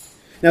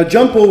 Now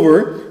jump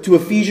over to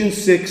Ephesians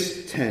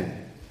 6:10.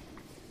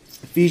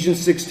 Ephesians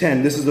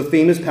 6:10. This is a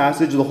famous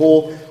passage, the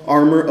whole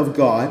armor of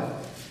God.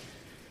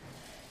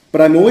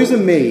 But I'm always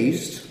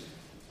amazed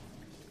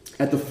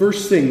at the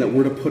first thing that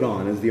we're to put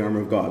on as the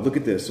armor of God. Look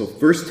at this. So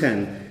verse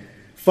 10.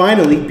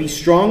 Finally, be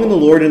strong in the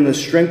Lord and in the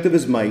strength of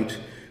his might.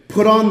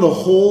 Put on the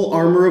whole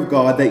armor of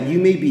God that you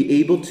may be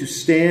able to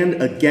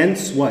stand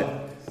against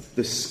what?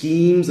 The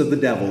schemes of the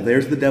devil.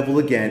 There's the devil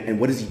again. And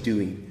what is he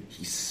doing?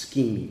 He's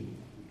scheming.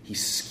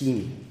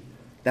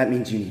 That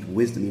means you need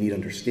wisdom. You need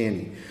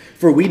understanding.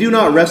 For we do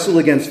not wrestle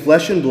against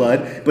flesh and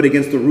blood, but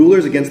against the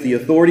rulers, against the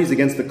authorities,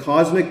 against the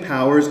cosmic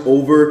powers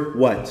over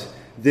what?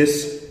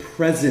 This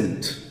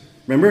present.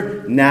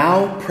 Remember,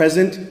 now,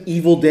 present,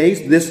 evil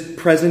days, this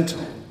present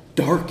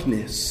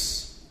darkness.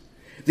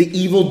 The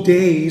evil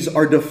days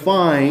are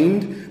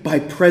defined by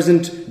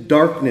present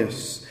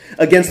darkness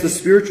against the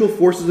spiritual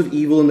forces of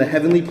evil in the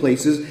heavenly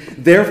places.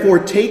 Therefore,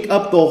 take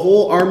up the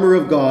whole armor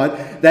of God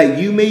that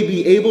you may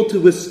be able to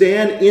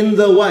withstand in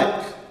the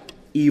what?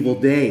 Evil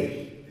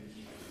day.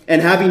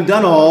 And having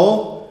done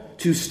all,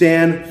 to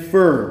stand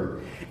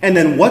firm. And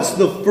then what's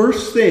the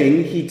first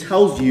thing he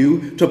tells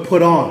you to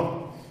put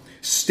on?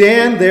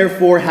 Stand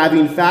therefore,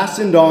 having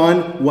fastened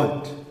on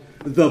what?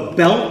 The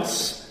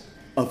belts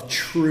of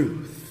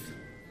truth.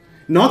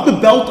 Not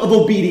the belt of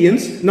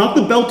obedience, not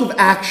the belt of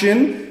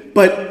action,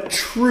 but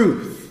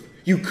truth.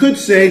 You could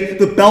say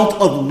the belt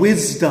of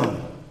wisdom.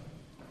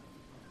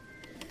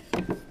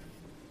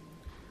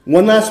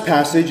 One last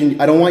passage,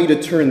 and I don't want you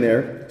to turn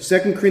there.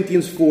 2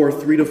 Corinthians 4,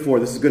 3-4.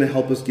 This is going to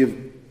help us give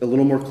a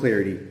little more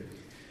clarity.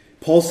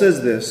 Paul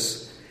says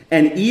this.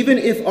 And even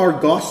if our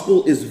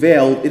gospel is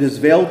veiled, it is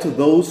veiled to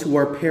those who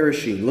are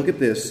perishing. Look at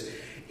this.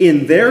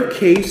 In their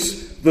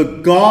case, the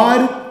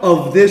God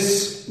of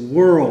this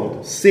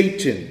world,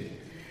 Satan,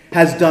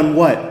 has done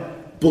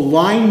what?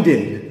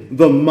 Blinded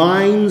the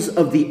minds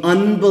of the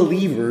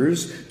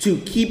unbelievers to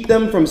keep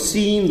them from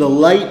seeing the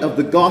light of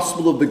the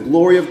gospel of the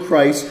glory of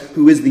Christ,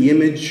 who is the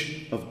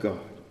image of God.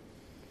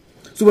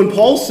 So when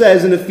Paul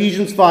says in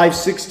Ephesians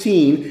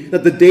 5:16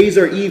 that the days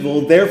are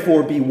evil,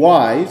 therefore be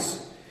wise,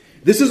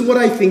 this is what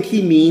I think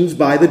he means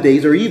by the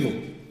days are evil.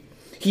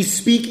 He's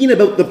speaking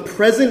about the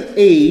present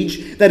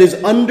age that is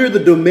under the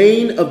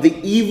domain of the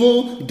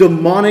evil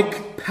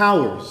demonic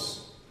powers.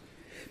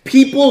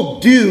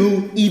 People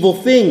do evil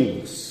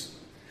things,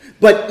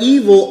 but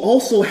evil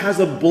also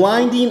has a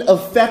blinding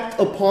effect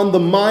upon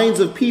the minds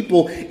of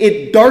people.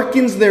 It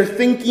darkens their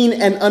thinking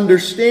and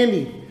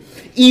understanding.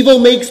 Evil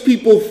makes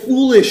people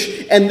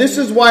foolish, and this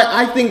is why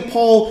I think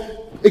Paul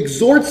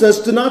exhorts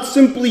us to not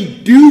simply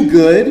do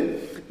good,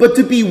 but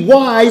to be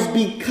wise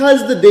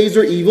because the days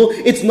are evil.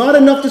 It's not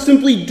enough to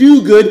simply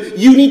do good.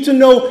 You need to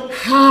know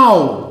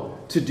how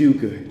to do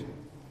good.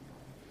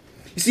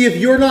 You see, if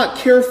you're not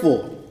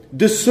careful,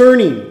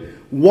 discerning,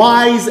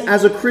 wise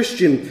as a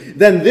Christian,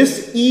 then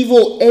this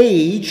evil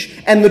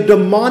age and the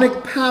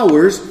demonic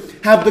powers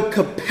have the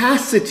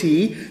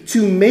capacity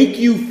to make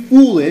you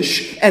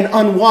foolish and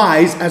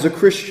unwise as a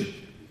Christian,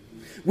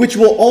 which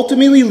will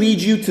ultimately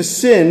lead you to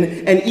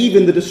sin and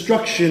even the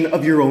destruction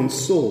of your own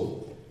soul.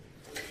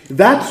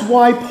 That's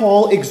why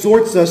Paul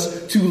exhorts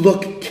us to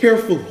look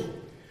carefully,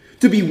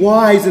 to be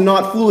wise and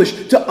not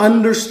foolish, to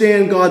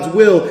understand God's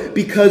will,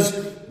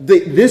 because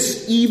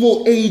this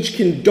evil age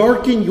can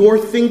darken your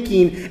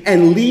thinking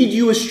and lead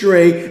you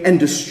astray and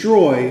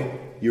destroy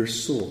your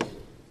soul.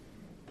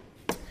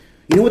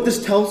 You know what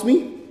this tells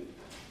me?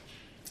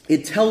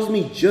 It tells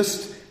me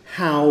just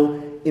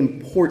how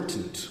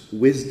important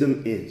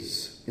wisdom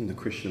is in the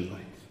Christian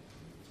life.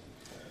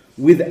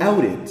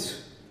 Without it,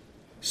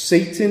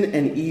 Satan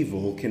and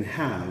evil can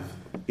have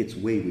its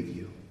way with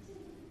you.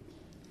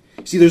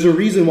 See, there's a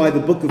reason why the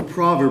book of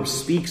Proverbs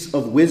speaks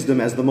of wisdom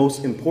as the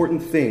most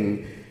important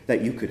thing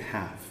that you could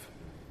have.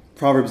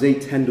 Proverbs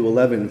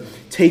 8:10-11,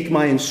 "Take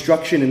my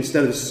instruction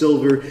instead of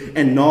silver,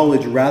 and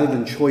knowledge rather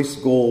than choice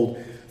gold,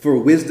 for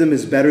wisdom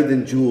is better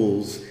than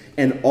jewels,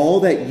 and all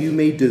that you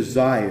may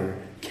desire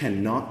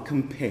cannot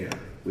compare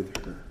with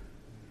her."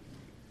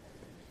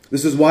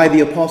 This is why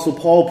the Apostle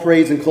Paul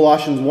prays in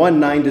Colossians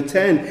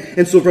 1:9-10,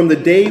 "And so from the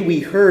day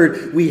we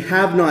heard, we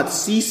have not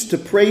ceased to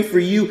pray for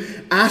you,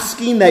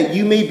 asking that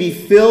you may be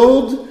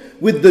filled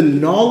with the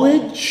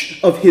knowledge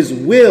of his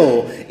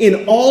will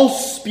in all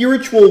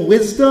spiritual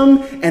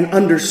wisdom and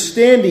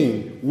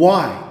understanding."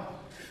 Why?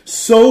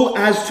 "So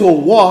as to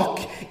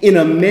walk in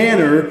a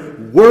manner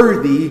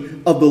worthy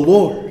of the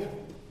Lord."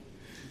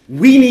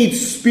 We need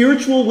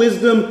spiritual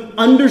wisdom,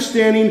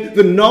 understanding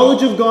the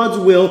knowledge of God's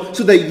will,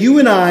 so that you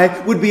and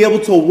I would be able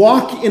to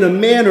walk in a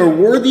manner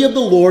worthy of the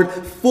Lord,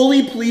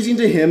 fully pleasing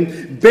to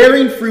him,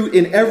 bearing fruit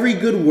in every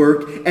good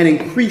work, and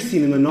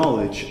increasing in the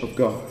knowledge of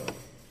God.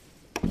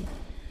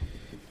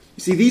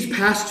 See, these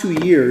past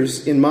 2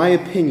 years, in my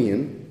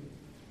opinion,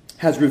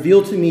 has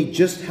revealed to me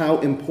just how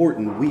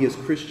important we as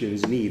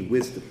Christians need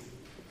wisdom.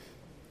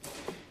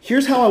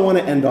 Here's how I want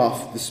to end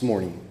off this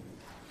morning.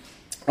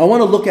 I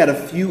want to look at a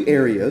few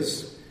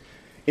areas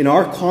in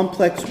our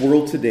complex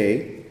world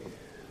today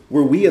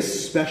where we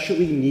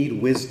especially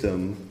need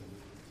wisdom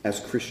as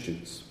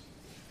Christians.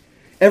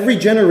 Every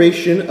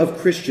generation of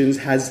Christians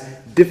has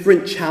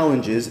different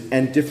challenges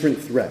and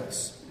different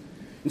threats.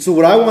 And so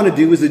what I want to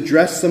do is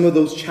address some of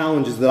those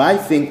challenges that I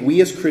think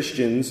we as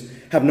Christians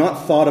have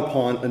not thought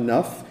upon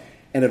enough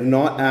and have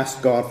not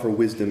asked God for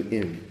wisdom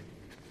in.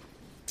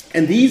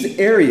 And these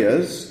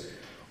areas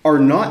are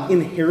not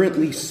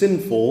inherently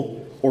sinful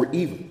or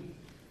evil,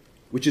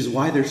 which is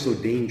why they're so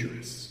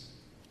dangerous.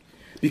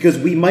 Because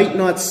we might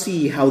not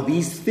see how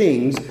these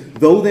things,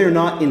 though they're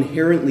not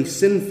inherently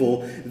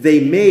sinful, they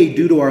may,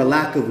 due to our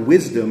lack of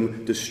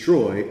wisdom,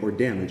 destroy or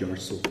damage our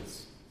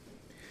souls.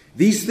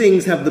 These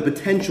things have the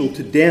potential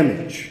to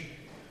damage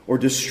or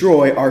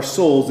destroy our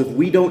souls if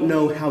we don't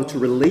know how to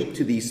relate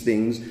to these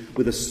things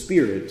with a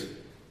spirit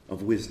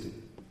of wisdom.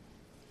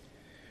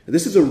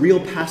 This is a real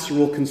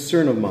pastoral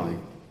concern of mine.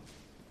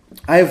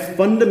 I have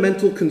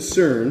fundamental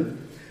concern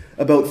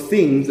about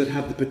things that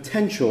have the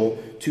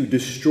potential to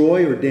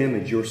destroy or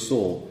damage your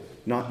soul,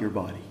 not your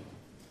body.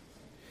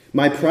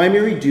 My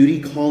primary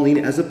duty, calling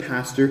as a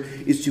pastor,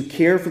 is to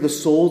care for the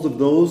souls of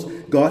those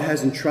God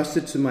has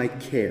entrusted to my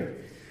care.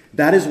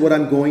 That is what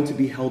I'm going to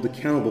be held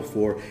accountable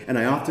for, and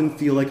I often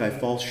feel like I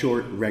fall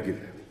short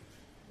regularly.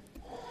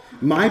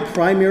 My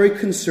primary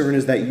concern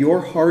is that your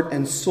heart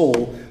and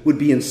soul would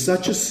be in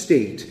such a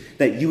state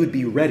that you would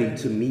be ready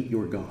to meet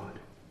your God.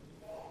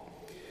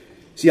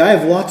 See, I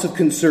have lots of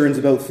concerns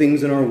about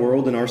things in our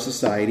world and our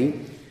society,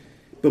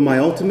 but my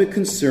ultimate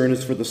concern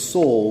is for the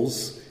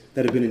souls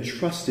that have been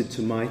entrusted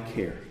to my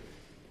care.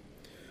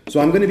 So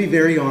I'm going to be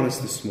very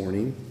honest this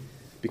morning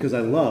because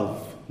I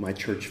love my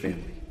church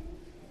family.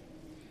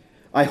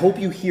 I hope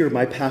you hear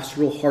my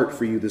pastoral heart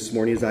for you this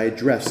morning as I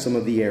address some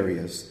of the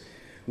areas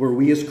where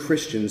we as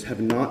Christians have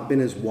not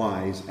been as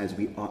wise as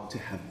we ought to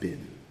have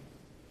been.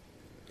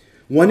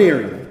 One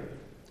area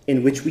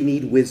in which we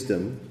need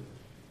wisdom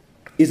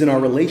is in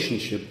our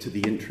relationship to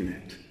the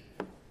internet.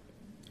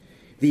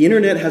 The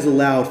internet has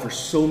allowed for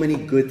so many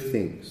good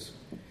things,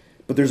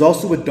 but there's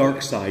also a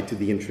dark side to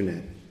the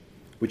internet,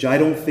 which I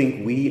don't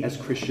think we as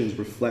Christians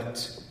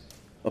reflect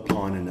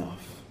upon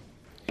enough.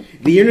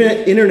 The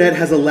internet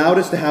has allowed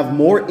us to have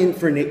more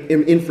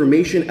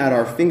information at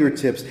our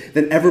fingertips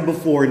than ever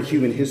before in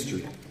human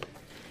history.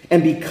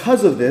 And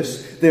because of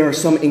this, there are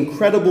some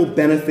incredible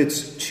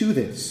benefits to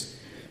this.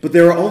 But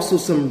there are also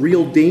some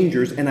real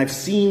dangers, and I've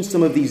seen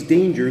some of these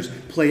dangers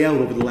play out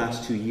over the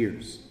last 2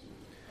 years.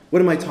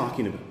 What am I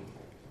talking about?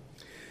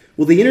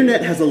 Well, the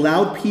internet has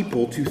allowed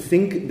people to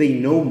think they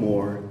know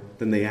more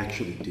than they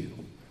actually do.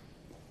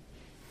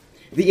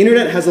 The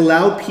internet has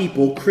allowed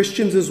people,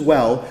 Christians as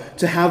well,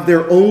 to have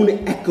their own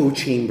echo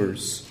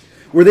chambers,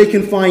 where they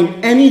can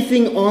find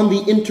anything on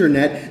the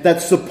internet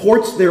that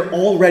supports their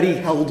already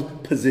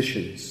held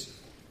positions.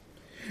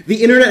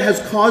 The internet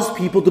has caused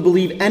people to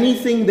believe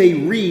anything they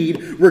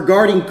read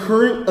regarding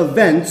current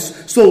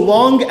events so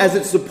long as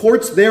it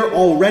supports their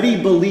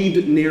already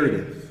believed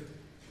narrative.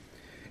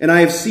 And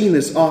I have seen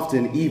this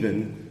often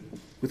even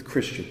with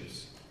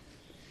Christians.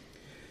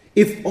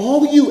 If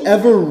all you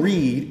ever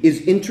read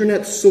is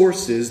internet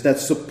sources that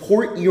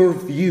support your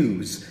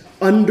views,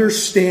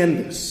 understand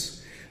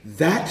this.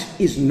 That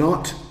is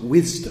not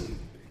wisdom.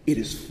 It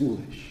is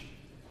foolish.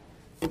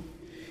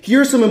 Here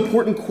are some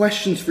important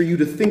questions for you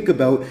to think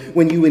about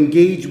when you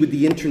engage with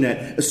the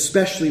internet,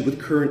 especially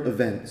with current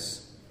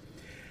events.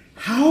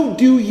 How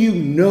do you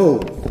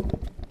know?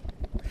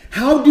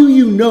 How do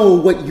you know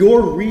what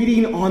you're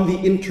reading on the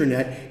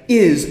internet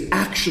is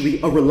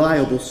actually a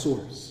reliable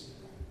source?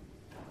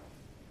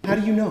 How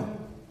do you know?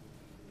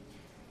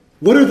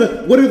 What are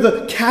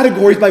the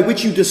categories by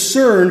which you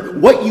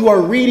discern what you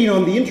are reading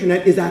on the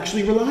internet is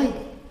actually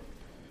reliable?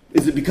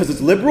 Is it because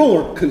it's liberal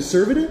or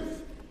conservative?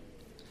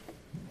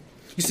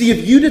 You see,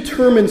 if you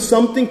determine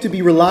something to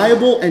be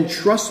reliable and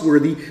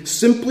trustworthy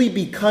simply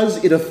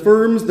because it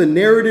affirms the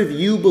narrative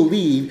you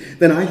believe,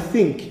 then I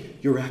think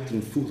you're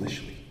acting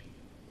foolishly.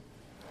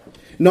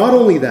 Not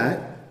only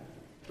that,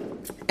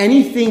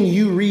 anything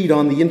you read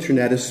on the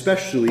internet,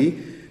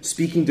 especially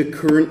speaking to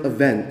current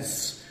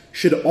events,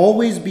 should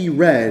always be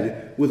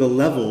read with a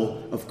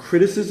level of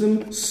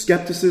criticism,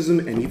 skepticism,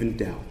 and even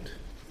doubt.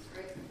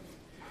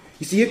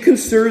 You see, it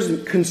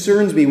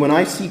concerns me when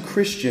I see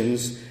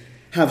Christians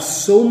have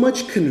so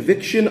much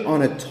conviction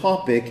on a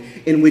topic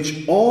in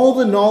which all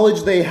the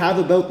knowledge they have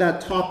about that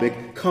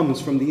topic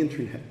comes from the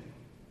internet.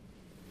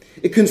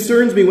 It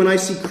concerns me when I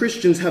see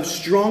Christians have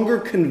stronger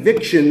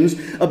convictions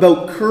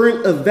about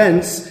current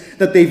events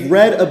that they've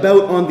read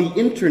about on the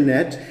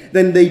internet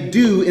than they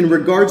do in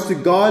regards to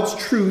God's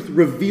truth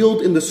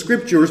revealed in the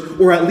scriptures,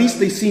 or at least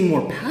they seem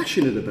more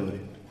passionate about it.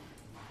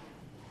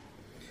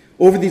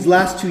 Over these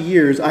last 2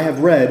 years, I have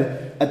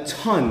read a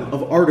ton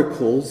of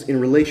articles in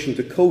relation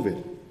to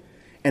COVID,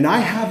 and I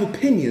have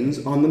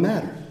opinions on the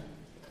matter.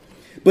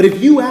 But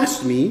if you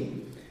asked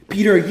me,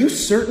 Peter, are you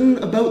certain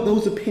about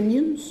those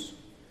opinions?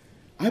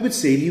 I would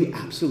say to you,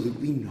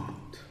 absolutely not.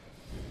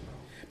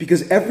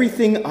 Because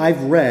everything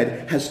I've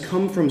read has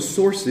come from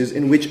sources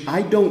in which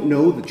I don't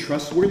know the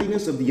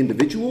trustworthiness of the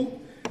individual.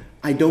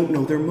 I don't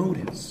know their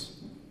motives.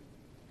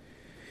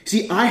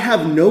 See, I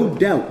have no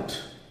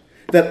doubt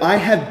that I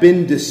have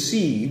been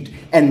deceived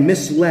and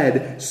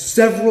misled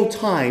several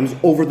times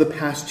over the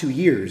past 2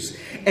 years.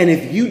 And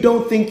if you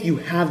don't think you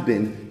have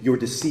been, you're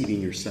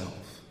deceiving yourself.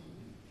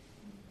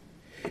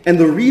 And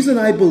the reason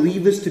I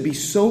believe this to be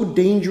so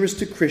dangerous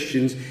to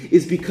Christians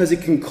is because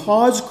it can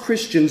cause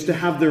Christians to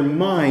have their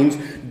minds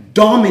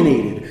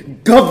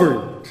dominated,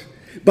 governed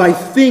by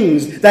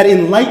things that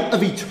in light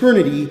of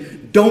eternity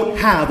don't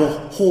have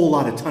a whole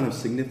ton of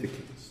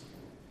significance.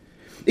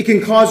 It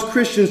can cause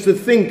Christians to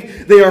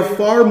think they are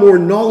far more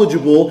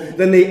knowledgeable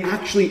than they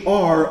actually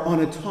are on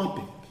a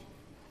topic.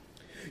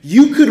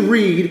 You could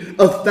read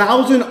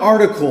 1,000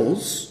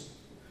 articles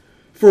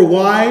for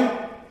why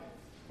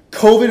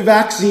COVID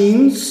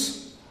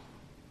vaccines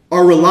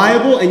are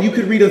reliable, and you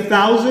could read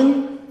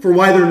 1,000 for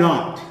why they're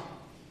not.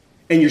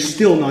 And you're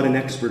still not an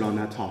expert on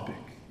that topic.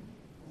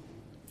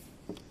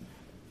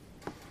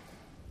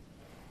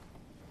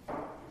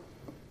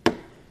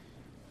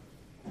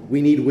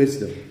 We need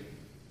wisdom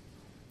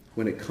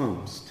when it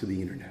comes to the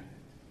internet.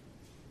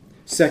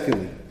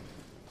 Secondly,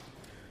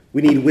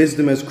 we need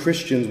wisdom as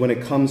Christians when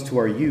it comes to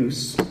our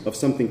use of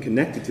something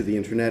connected to the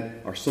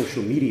internet, our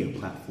social media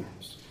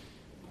platforms.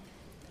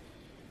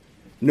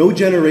 No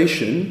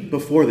generation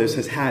before this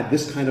has had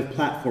this kind of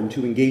platform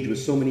to engage with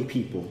so many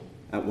people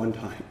at one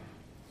time.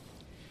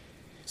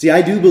 See,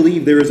 I do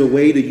believe there is a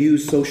way to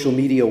use social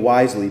media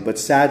wisely, but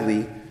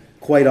sadly,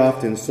 quite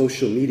often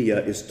social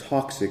media is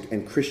toxic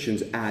and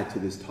Christians add to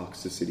this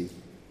toxicity.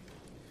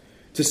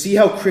 To see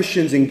how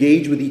Christians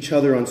engage with each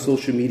other on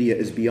social media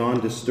is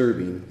beyond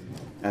disturbing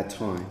at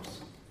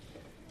times.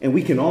 And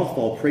we can all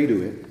fall prey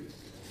to it.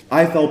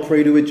 I fell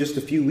prey to it just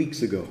a few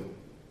weeks ago.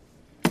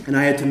 And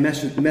I had to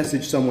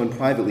message someone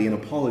privately and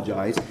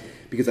apologize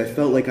because I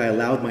felt like I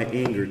allowed my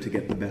anger to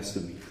get the best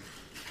of me.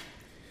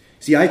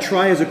 See, I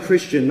try as a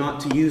Christian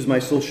not to use my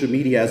social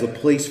media as a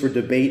place for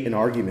debate and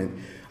argument.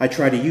 I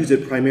try to use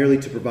it primarily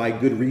to provide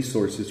good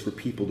resources for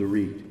people to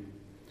read.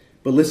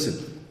 But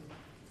listen,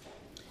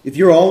 if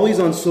you're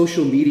always on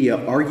social media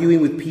arguing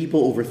with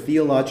people over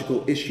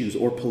theological issues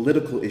or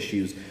political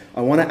issues,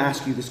 I want to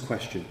ask you this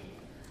question.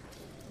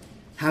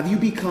 Have you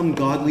become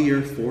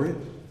godlier for it?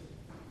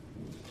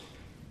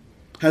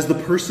 Has the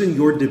person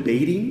you're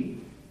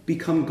debating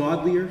become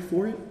godlier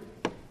for it?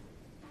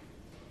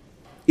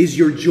 Is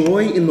your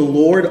joy in the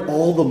Lord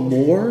all the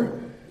more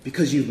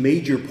because you've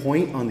made your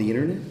point on the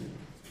internet?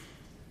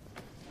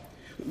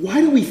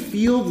 Why do we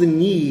feel the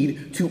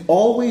need to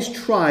always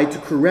try to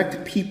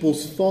correct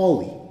people's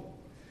folly,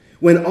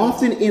 when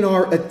often in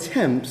our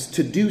attempts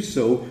to do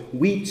so,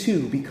 we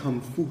too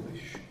become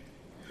foolish?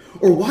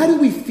 Or why do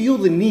we feel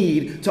the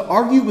need to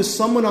argue with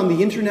someone on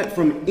the internet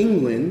from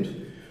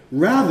England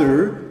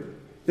rather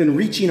than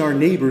reaching our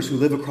neighbors who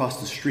live across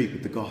the street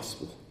with the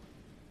gospel?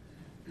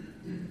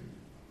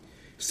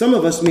 Some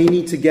of us may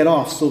need to get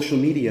off social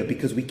media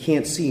because we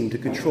can't seem to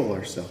control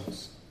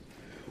ourselves.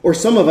 Or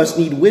some of us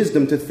need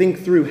wisdom to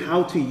think through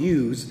how to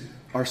use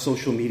our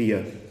social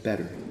media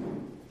better.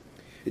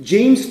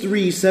 James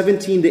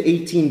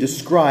 3:17-18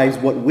 describes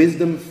what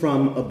wisdom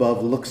from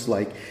above looks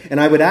like. And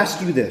I would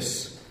ask you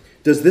this.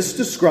 Does this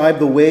describe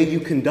the way you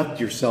conduct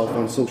yourself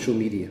on social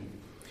media?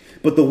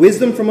 But the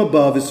wisdom from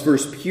above is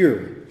first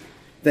pure,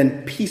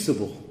 then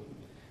peaceable,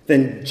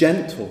 then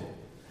gentle,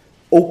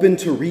 open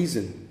to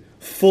reason,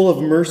 full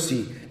of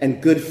mercy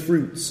and good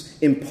fruits,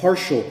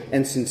 impartial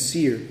and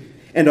sincere,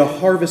 and a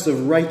harvest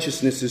of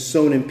righteousness is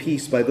sown in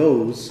peace by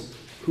those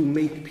who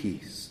make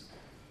peace.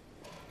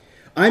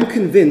 I'm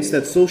convinced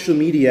that social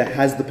media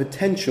has the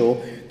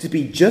potential to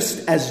be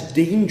just as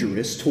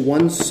dangerous to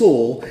one's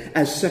soul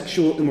as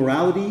sexual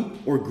immorality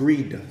or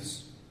greed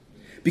does.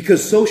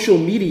 Because social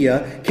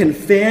media can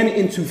fan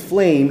into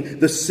flame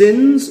the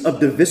sins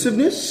of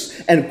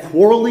divisiveness and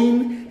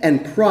quarreling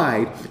and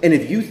pride. And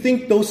if you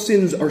think those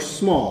sins are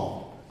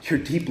small, you're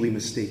deeply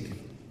mistaken.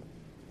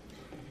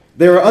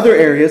 There are other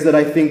areas that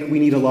I think we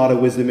need a lot of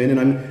wisdom in,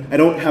 and I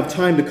don't have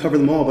time to cover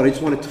them all, but I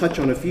just want to touch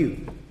on a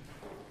few.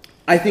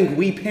 I think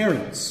we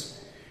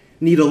parents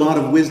need a lot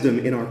of wisdom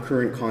in our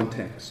current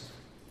context.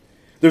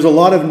 There's a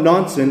lot of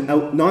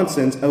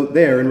nonsense out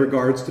there in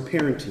regards to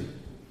parenting.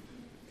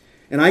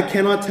 And I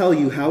cannot tell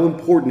you how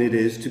important it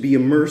is to be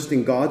immersed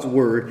in God's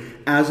Word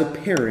as a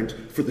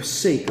parent for the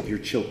sake of your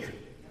children.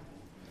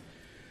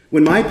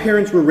 When my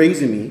parents were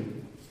raising me,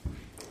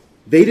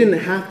 they didn't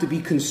have to be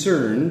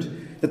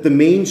concerned that the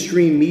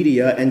mainstream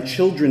media and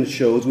children's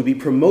shows would be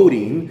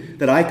promoting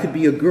that I could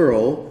be a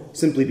girl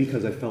simply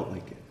because I felt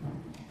like it.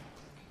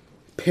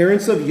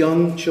 Parents of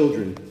young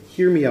children,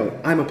 hear me out.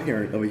 I'm a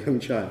parent of a young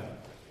child.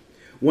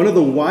 One of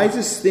the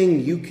wisest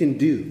things you can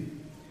do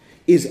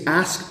is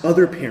ask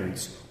other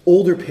parents,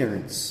 older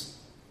parents,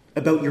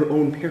 about your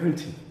own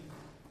parenting.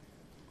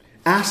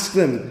 Ask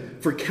them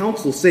for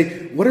counsel.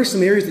 Say, what are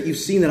some areas that you've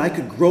seen that I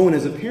could grow in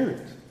as a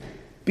parent?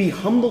 Be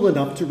humble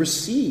enough to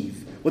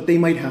receive what they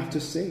might have to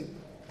say.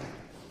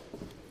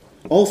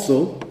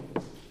 Also,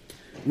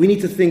 we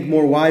need to think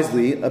more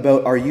wisely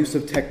about our use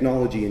of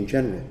technology in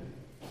general.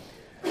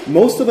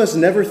 Most of us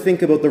never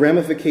think about the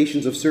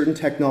ramifications of certain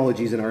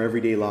technologies in our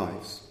everyday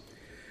lives.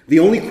 The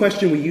only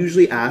question we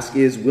usually ask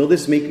is, will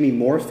this make me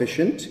more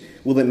efficient?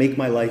 Will it make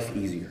my life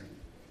easier?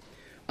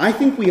 I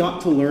think we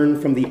ought to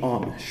learn from the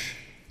Amish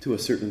to a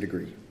certain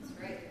degree.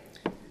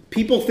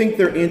 People think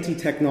they're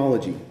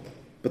anti-technology,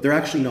 but they're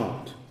actually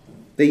not.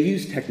 They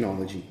use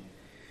technology,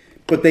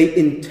 but they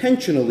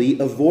intentionally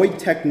avoid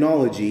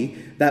technology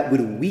that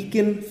would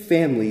weaken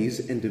families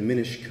and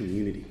diminish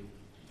community.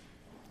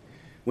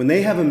 When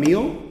they have a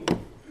meal,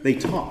 they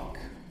talk.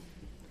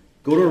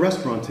 Go to a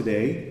restaurant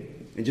today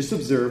and just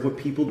observe what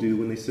people do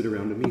when they sit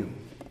around a meal.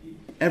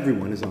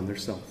 Everyone is on their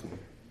cell phone.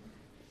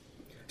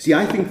 See,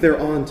 I think they're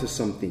on to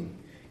something,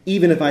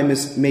 even if I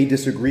may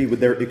disagree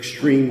with their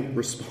extreme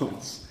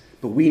response.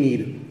 But we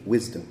need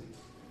wisdom.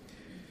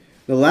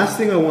 The last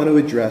thing I want to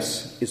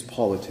address is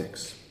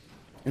politics.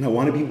 And I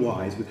want to be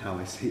wise with how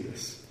I say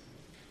this.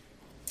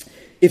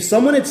 If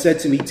someone had said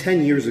to me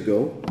 10 years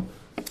ago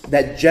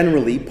that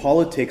generally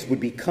politics would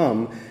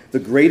become the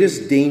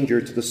greatest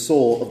danger to the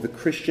soul of the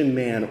Christian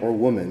man or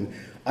woman,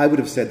 I would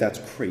have said that's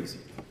crazy.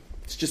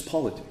 It's just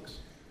politics.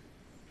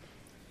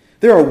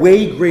 There are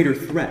way greater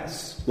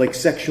threats, like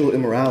sexual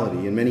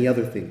immorality and many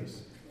other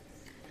things.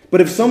 But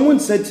if someone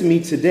said to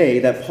me today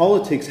that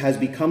politics has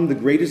become the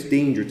greatest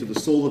danger to the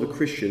soul of a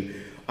Christian,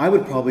 I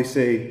would probably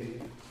say,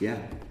 yeah.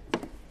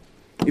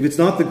 If it's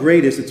not the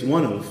greatest, it's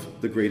one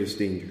of the greatest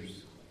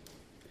dangers.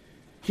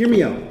 Hear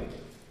me out.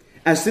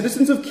 As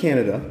citizens of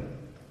Canada,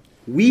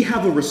 we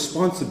have a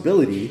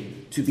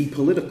responsibility to be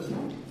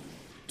political,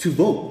 to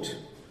vote,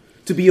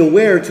 to be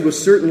aware to a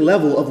certain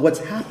level of what's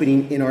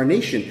happening in our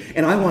nation.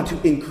 And I want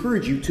to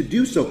encourage you to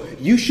do so.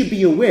 You should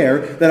be aware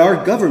that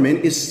our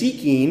government is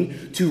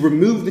seeking to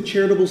remove the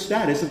charitable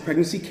status of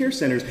pregnancy care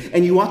centers.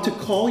 And you ought to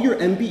call your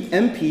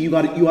MP. You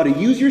ought to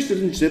use your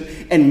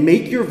citizenship and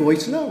make your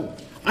voice known.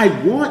 I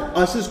want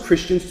us as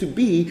Christians to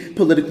be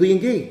politically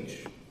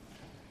engaged.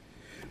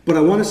 But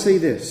I want to say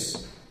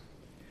this.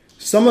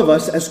 Some of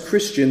us as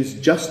Christians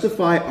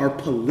justify our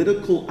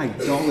political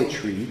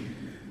idolatry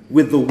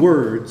with the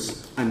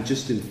words, I'm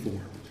just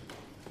informed.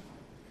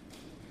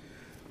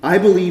 I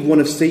believe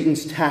one of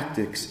Satan's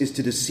tactics is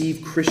to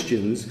deceive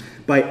Christians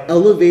by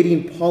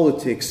elevating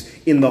politics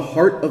in the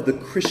heart of the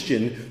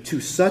Christian to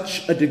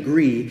such a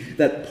degree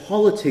that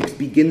politics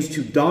begins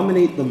to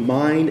dominate the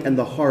mind and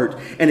the heart,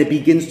 and it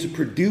begins to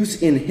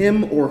produce in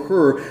him or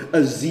her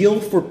a zeal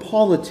for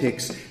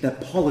politics that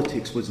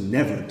politics was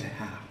never to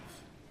have.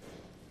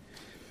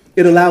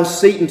 It allows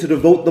Satan to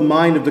devote the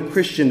mind of the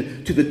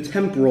Christian to the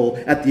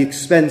temporal at the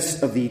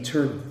expense of the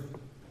eternal.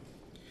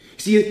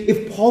 See,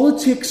 if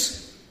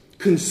politics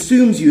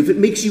consumes you, if it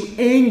makes you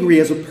angry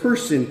as a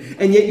person,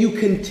 and yet you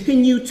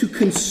continue to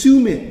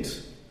consume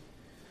it,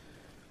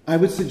 I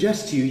would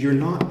suggest to you, you're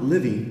not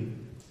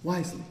living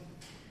wisely.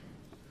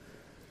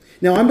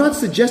 Now, I'm not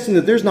suggesting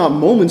that there's not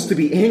moments to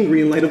be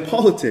angry in light of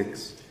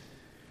politics.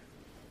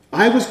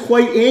 I was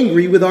quite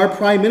angry with our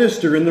Prime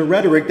Minister and the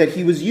rhetoric that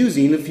he was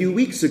using a few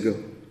weeks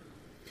ago.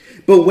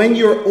 But when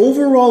your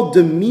overall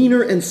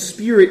demeanor and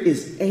spirit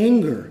is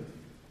anger,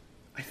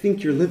 I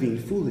think you're living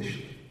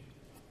foolishly.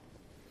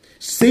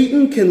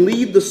 Satan can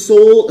lead the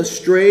soul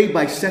astray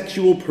by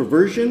sexual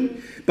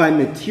perversion, by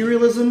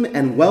materialism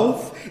and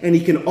wealth, and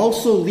he can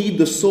also lead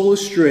the soul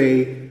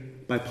astray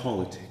by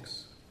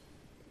politics.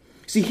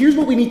 See, here's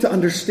what we need to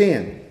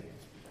understand,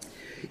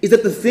 is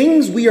that the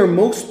things we are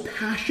most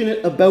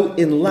passionate about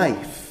in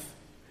life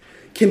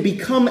can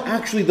become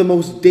actually the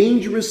most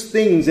dangerous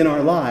things in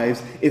our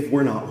lives if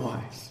we're not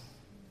wise.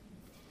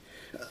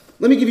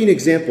 Let me give you an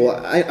example.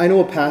 I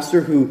know a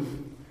pastor who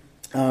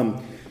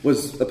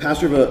was a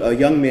pastor of a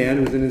young man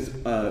who was in his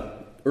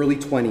early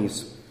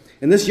 20s.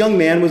 And this young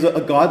man was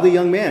a godly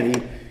young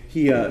man.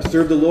 He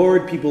served the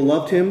Lord. People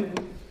loved him.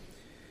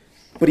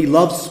 But he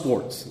loved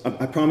sports.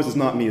 I promise it's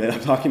not me that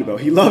I'm talking about.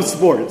 He loved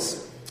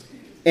sports.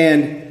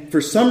 And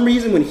for some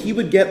reason, when he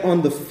would get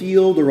on the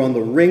field or on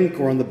the rink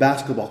or on the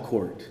basketball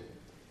court,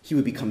 he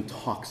would become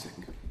toxic.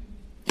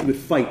 He would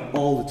fight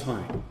all the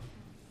time.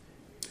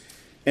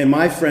 And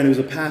my friend, who's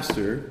a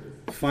pastor,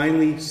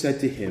 finally said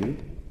to him,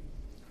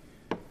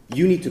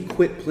 "You need to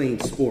quit playing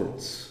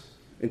sports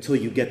until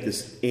you get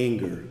this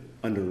anger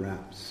under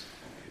wraps,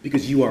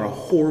 because you are a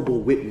horrible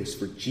witness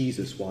for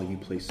Jesus while you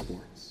play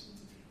sports."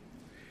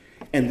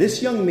 And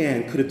this young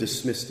man could have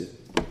dismissed it.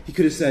 He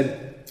could have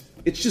said,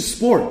 "It's just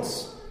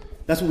sports.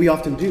 That's what we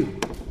often do."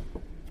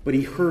 But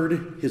he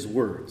heard his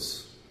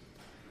words,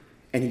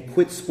 and he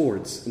quit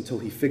sports until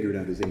he figured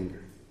out his anger.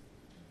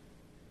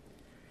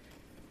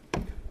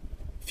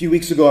 A few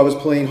weeks ago, I was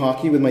playing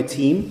hockey with my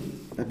team.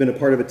 I've been a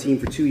part of a team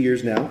for 2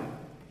 years now.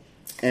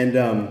 And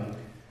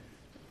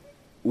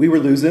we were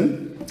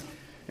losing,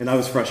 and I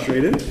was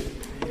frustrated.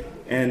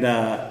 And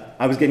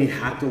I was getting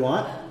hacked a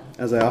lot,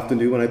 as I often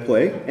do when I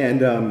play,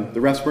 and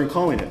the refs weren't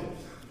calling it.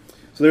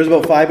 So there was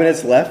about 5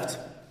 minutes left,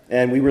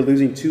 and we were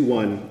losing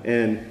 2-1,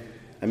 and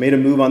I made a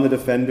move on the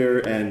defender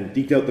and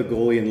deked out the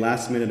goalie, and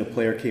last minute a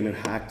player came and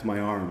hacked my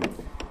arm,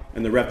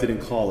 and the ref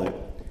didn't call it.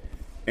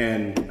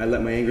 And I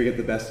let my anger get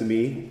the best of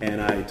me,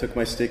 and I took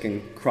my stick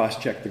and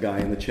cross-checked the guy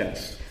in the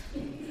chest.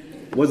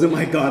 Wasn't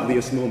my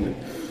godliest moment.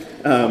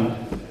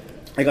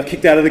 I got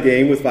kicked out of the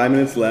game with 5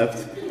 minutes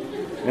left,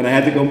 and I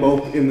had to go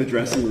mope in the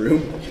dressing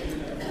room.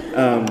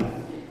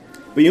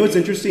 But you know what's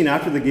interesting?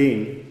 After the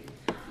game,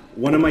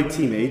 one of my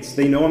teammates,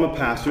 they know I'm a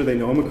pastor, they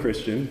know I'm a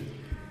Christian,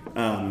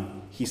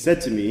 he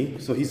said to me,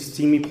 so he's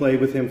seen me play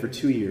with him for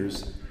 2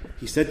 years,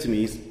 he said to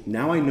me,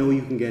 "Now I know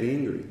you can get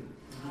angry."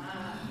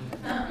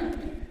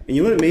 And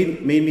you know what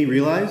it made me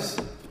realize?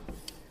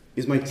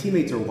 Is my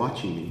teammates are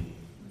watching me.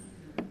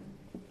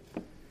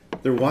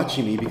 They're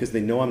watching me because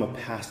they know I'm a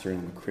pastor and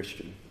I'm a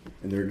Christian,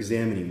 and they're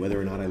examining whether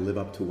or not I live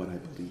up to what I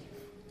believe.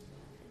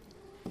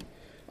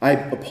 I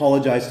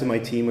apologized to my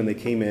team when they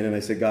came in, and I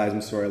said, "Guys,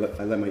 I'm sorry,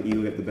 I let my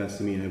ego get the best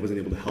of me, and I wasn't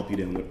able to help you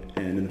down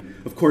the end." And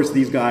of course,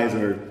 these guys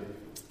are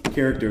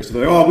characters, so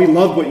they're like, "Oh, we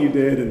love what you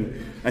did." And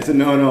I said,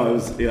 No,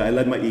 I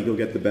let my ego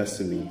get the best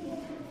of me.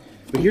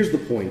 But here's the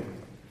point.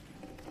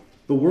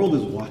 The world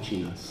is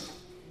watching us.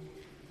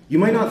 You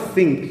might not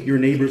think your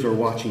neighbors are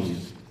watching you.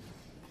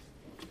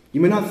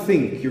 You might not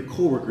think your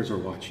coworkers are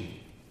watching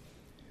you.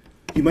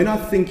 You might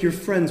not think your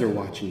friends are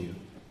watching you,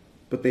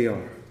 but they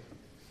are.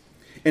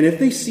 And if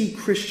they see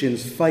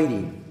Christians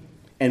fighting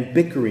and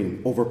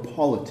bickering over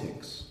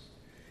politics,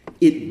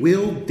 it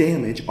will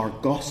damage our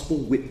gospel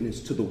witness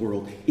to the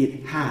world.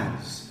 It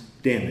has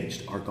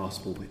damaged our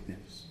gospel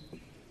witness.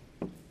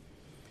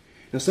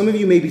 Now, some of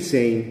you may be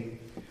saying,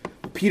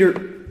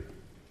 "Peter,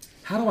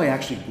 how do I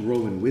actually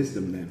grow in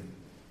wisdom then?"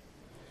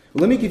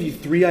 Well, let me give you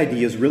 3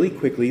 ideas really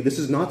quickly. This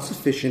is not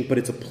sufficient, but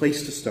it's a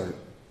place to start.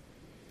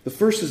 The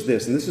first is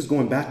this, and this is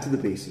going back to the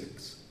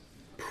basics.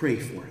 Pray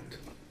for it.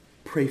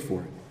 Pray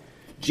for it.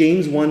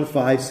 James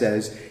 1:5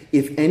 says,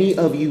 "If any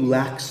of you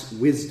lacks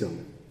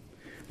wisdom,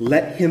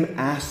 let him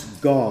ask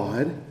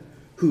God,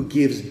 who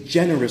gives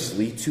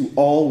generously to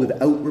all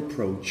without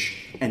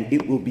reproach, and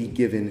it will be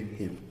given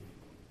him."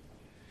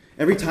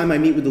 Every time I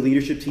meet with the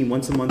leadership team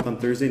once a month on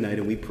Thursday night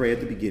and we pray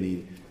at the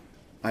beginning,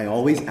 I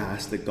always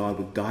ask that God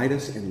would guide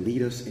us and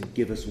lead us and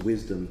give us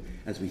wisdom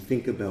as we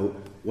think about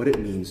what it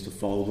means to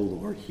follow the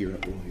Lord here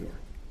at Royal.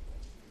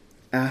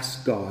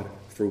 Ask God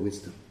for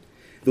wisdom.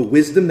 The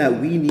wisdom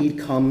that we need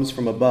comes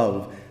from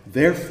above.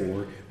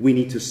 Therefore, we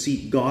need to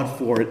seek God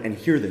for it. And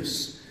hear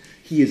this.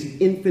 He is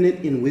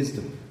infinite in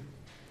wisdom.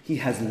 He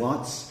has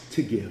lots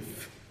to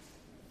give.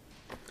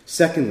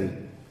 Secondly,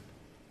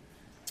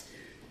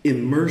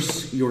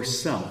 immerse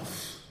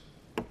yourself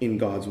in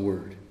God's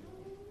word.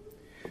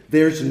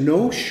 There's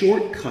no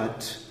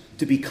shortcut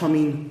to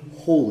becoming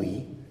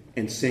holy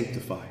and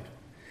sanctified.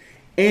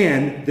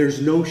 And there's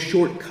no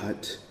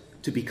shortcut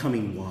to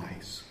becoming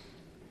wise.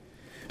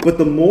 But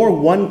the more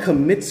one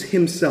commits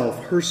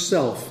himself,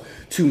 herself,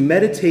 to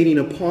meditating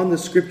upon the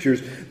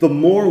scriptures, the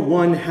more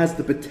one has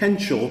the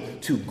potential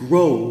to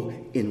grow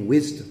in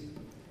wisdom.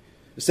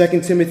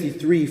 2 Timothy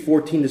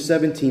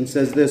 3:14-17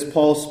 says this,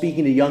 Paul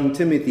speaking to young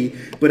Timothy,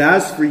 "But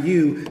as for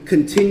you,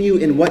 continue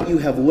in what you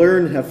have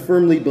learned and have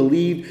firmly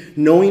believed,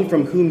 knowing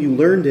from whom you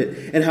learned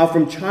it, and how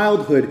from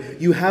childhood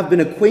you have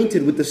been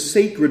acquainted with the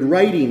sacred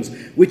writings,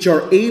 which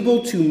are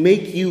able to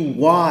make you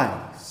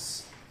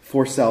wise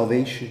for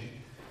salvation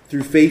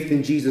through faith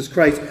in Jesus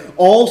Christ.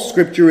 All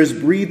scripture is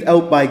breathed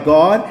out by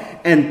God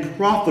and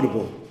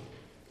profitable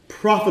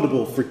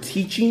for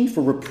teaching,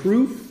 for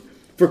reproof,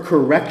 for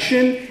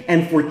correction,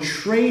 and for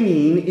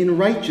training in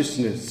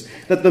righteousness,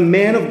 that the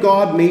man of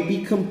God may be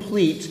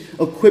complete,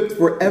 equipped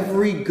for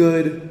every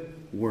good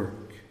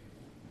work."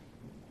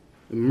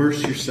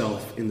 Immerse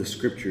yourself in the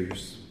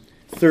scriptures.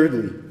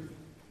 Thirdly,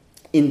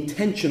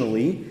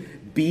 intentionally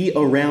Be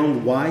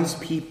around wise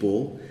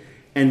people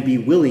and be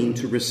willing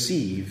to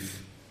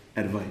receive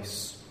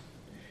advice.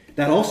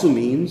 That also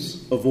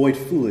means avoid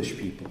foolish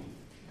people.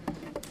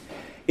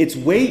 It's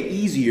way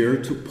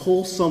easier to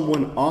pull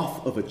someone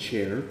off of a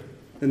chair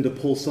than to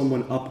pull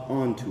someone up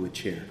onto a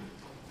chair.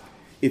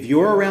 If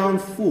you're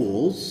around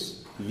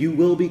fools, you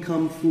will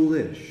become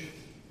foolish.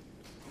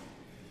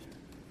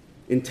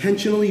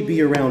 Intentionally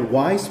be around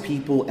wise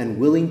people and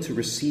willing to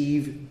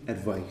receive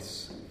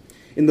advice.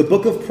 In the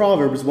book of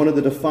Proverbs, one of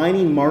the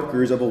defining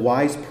markers of a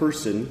wise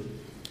person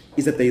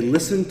is that they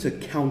listen to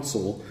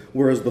counsel,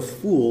 whereas the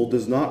fool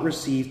does not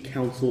receive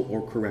counsel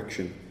or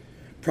correction.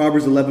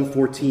 Proverbs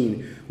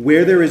 11:14,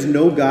 where there is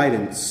no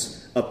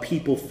guidance, a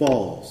people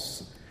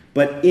falls,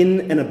 but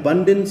in an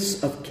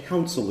abundance of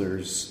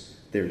counselors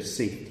there is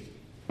safety.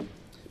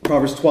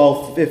 Proverbs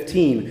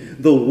 12:15,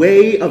 the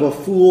way of a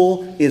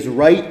fool is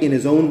right in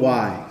his own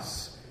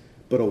wise,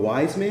 but a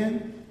wise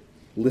man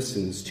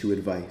listens to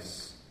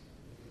advice.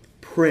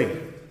 Pray,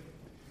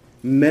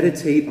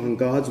 meditate on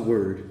God's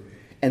word,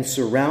 and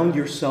surround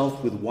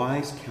yourself with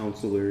wise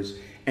counselors,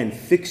 and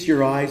fix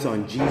your eyes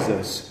on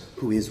Jesus,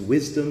 who is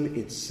wisdom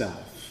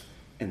itself,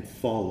 and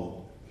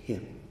follow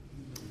him.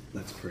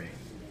 Let's pray.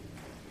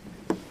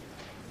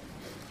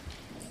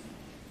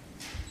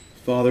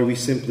 Father, we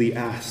simply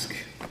ask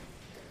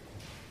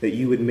that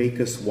you would make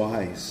us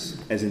wise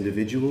as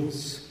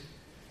individuals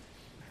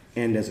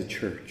and as a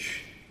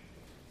church,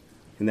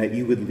 and that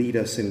you would lead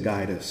us and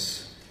guide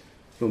us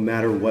no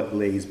matter what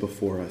lays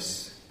before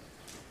us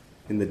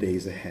in the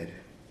days ahead.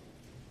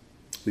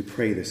 We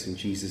pray this in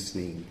Jesus'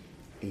 name.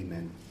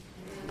 Amen.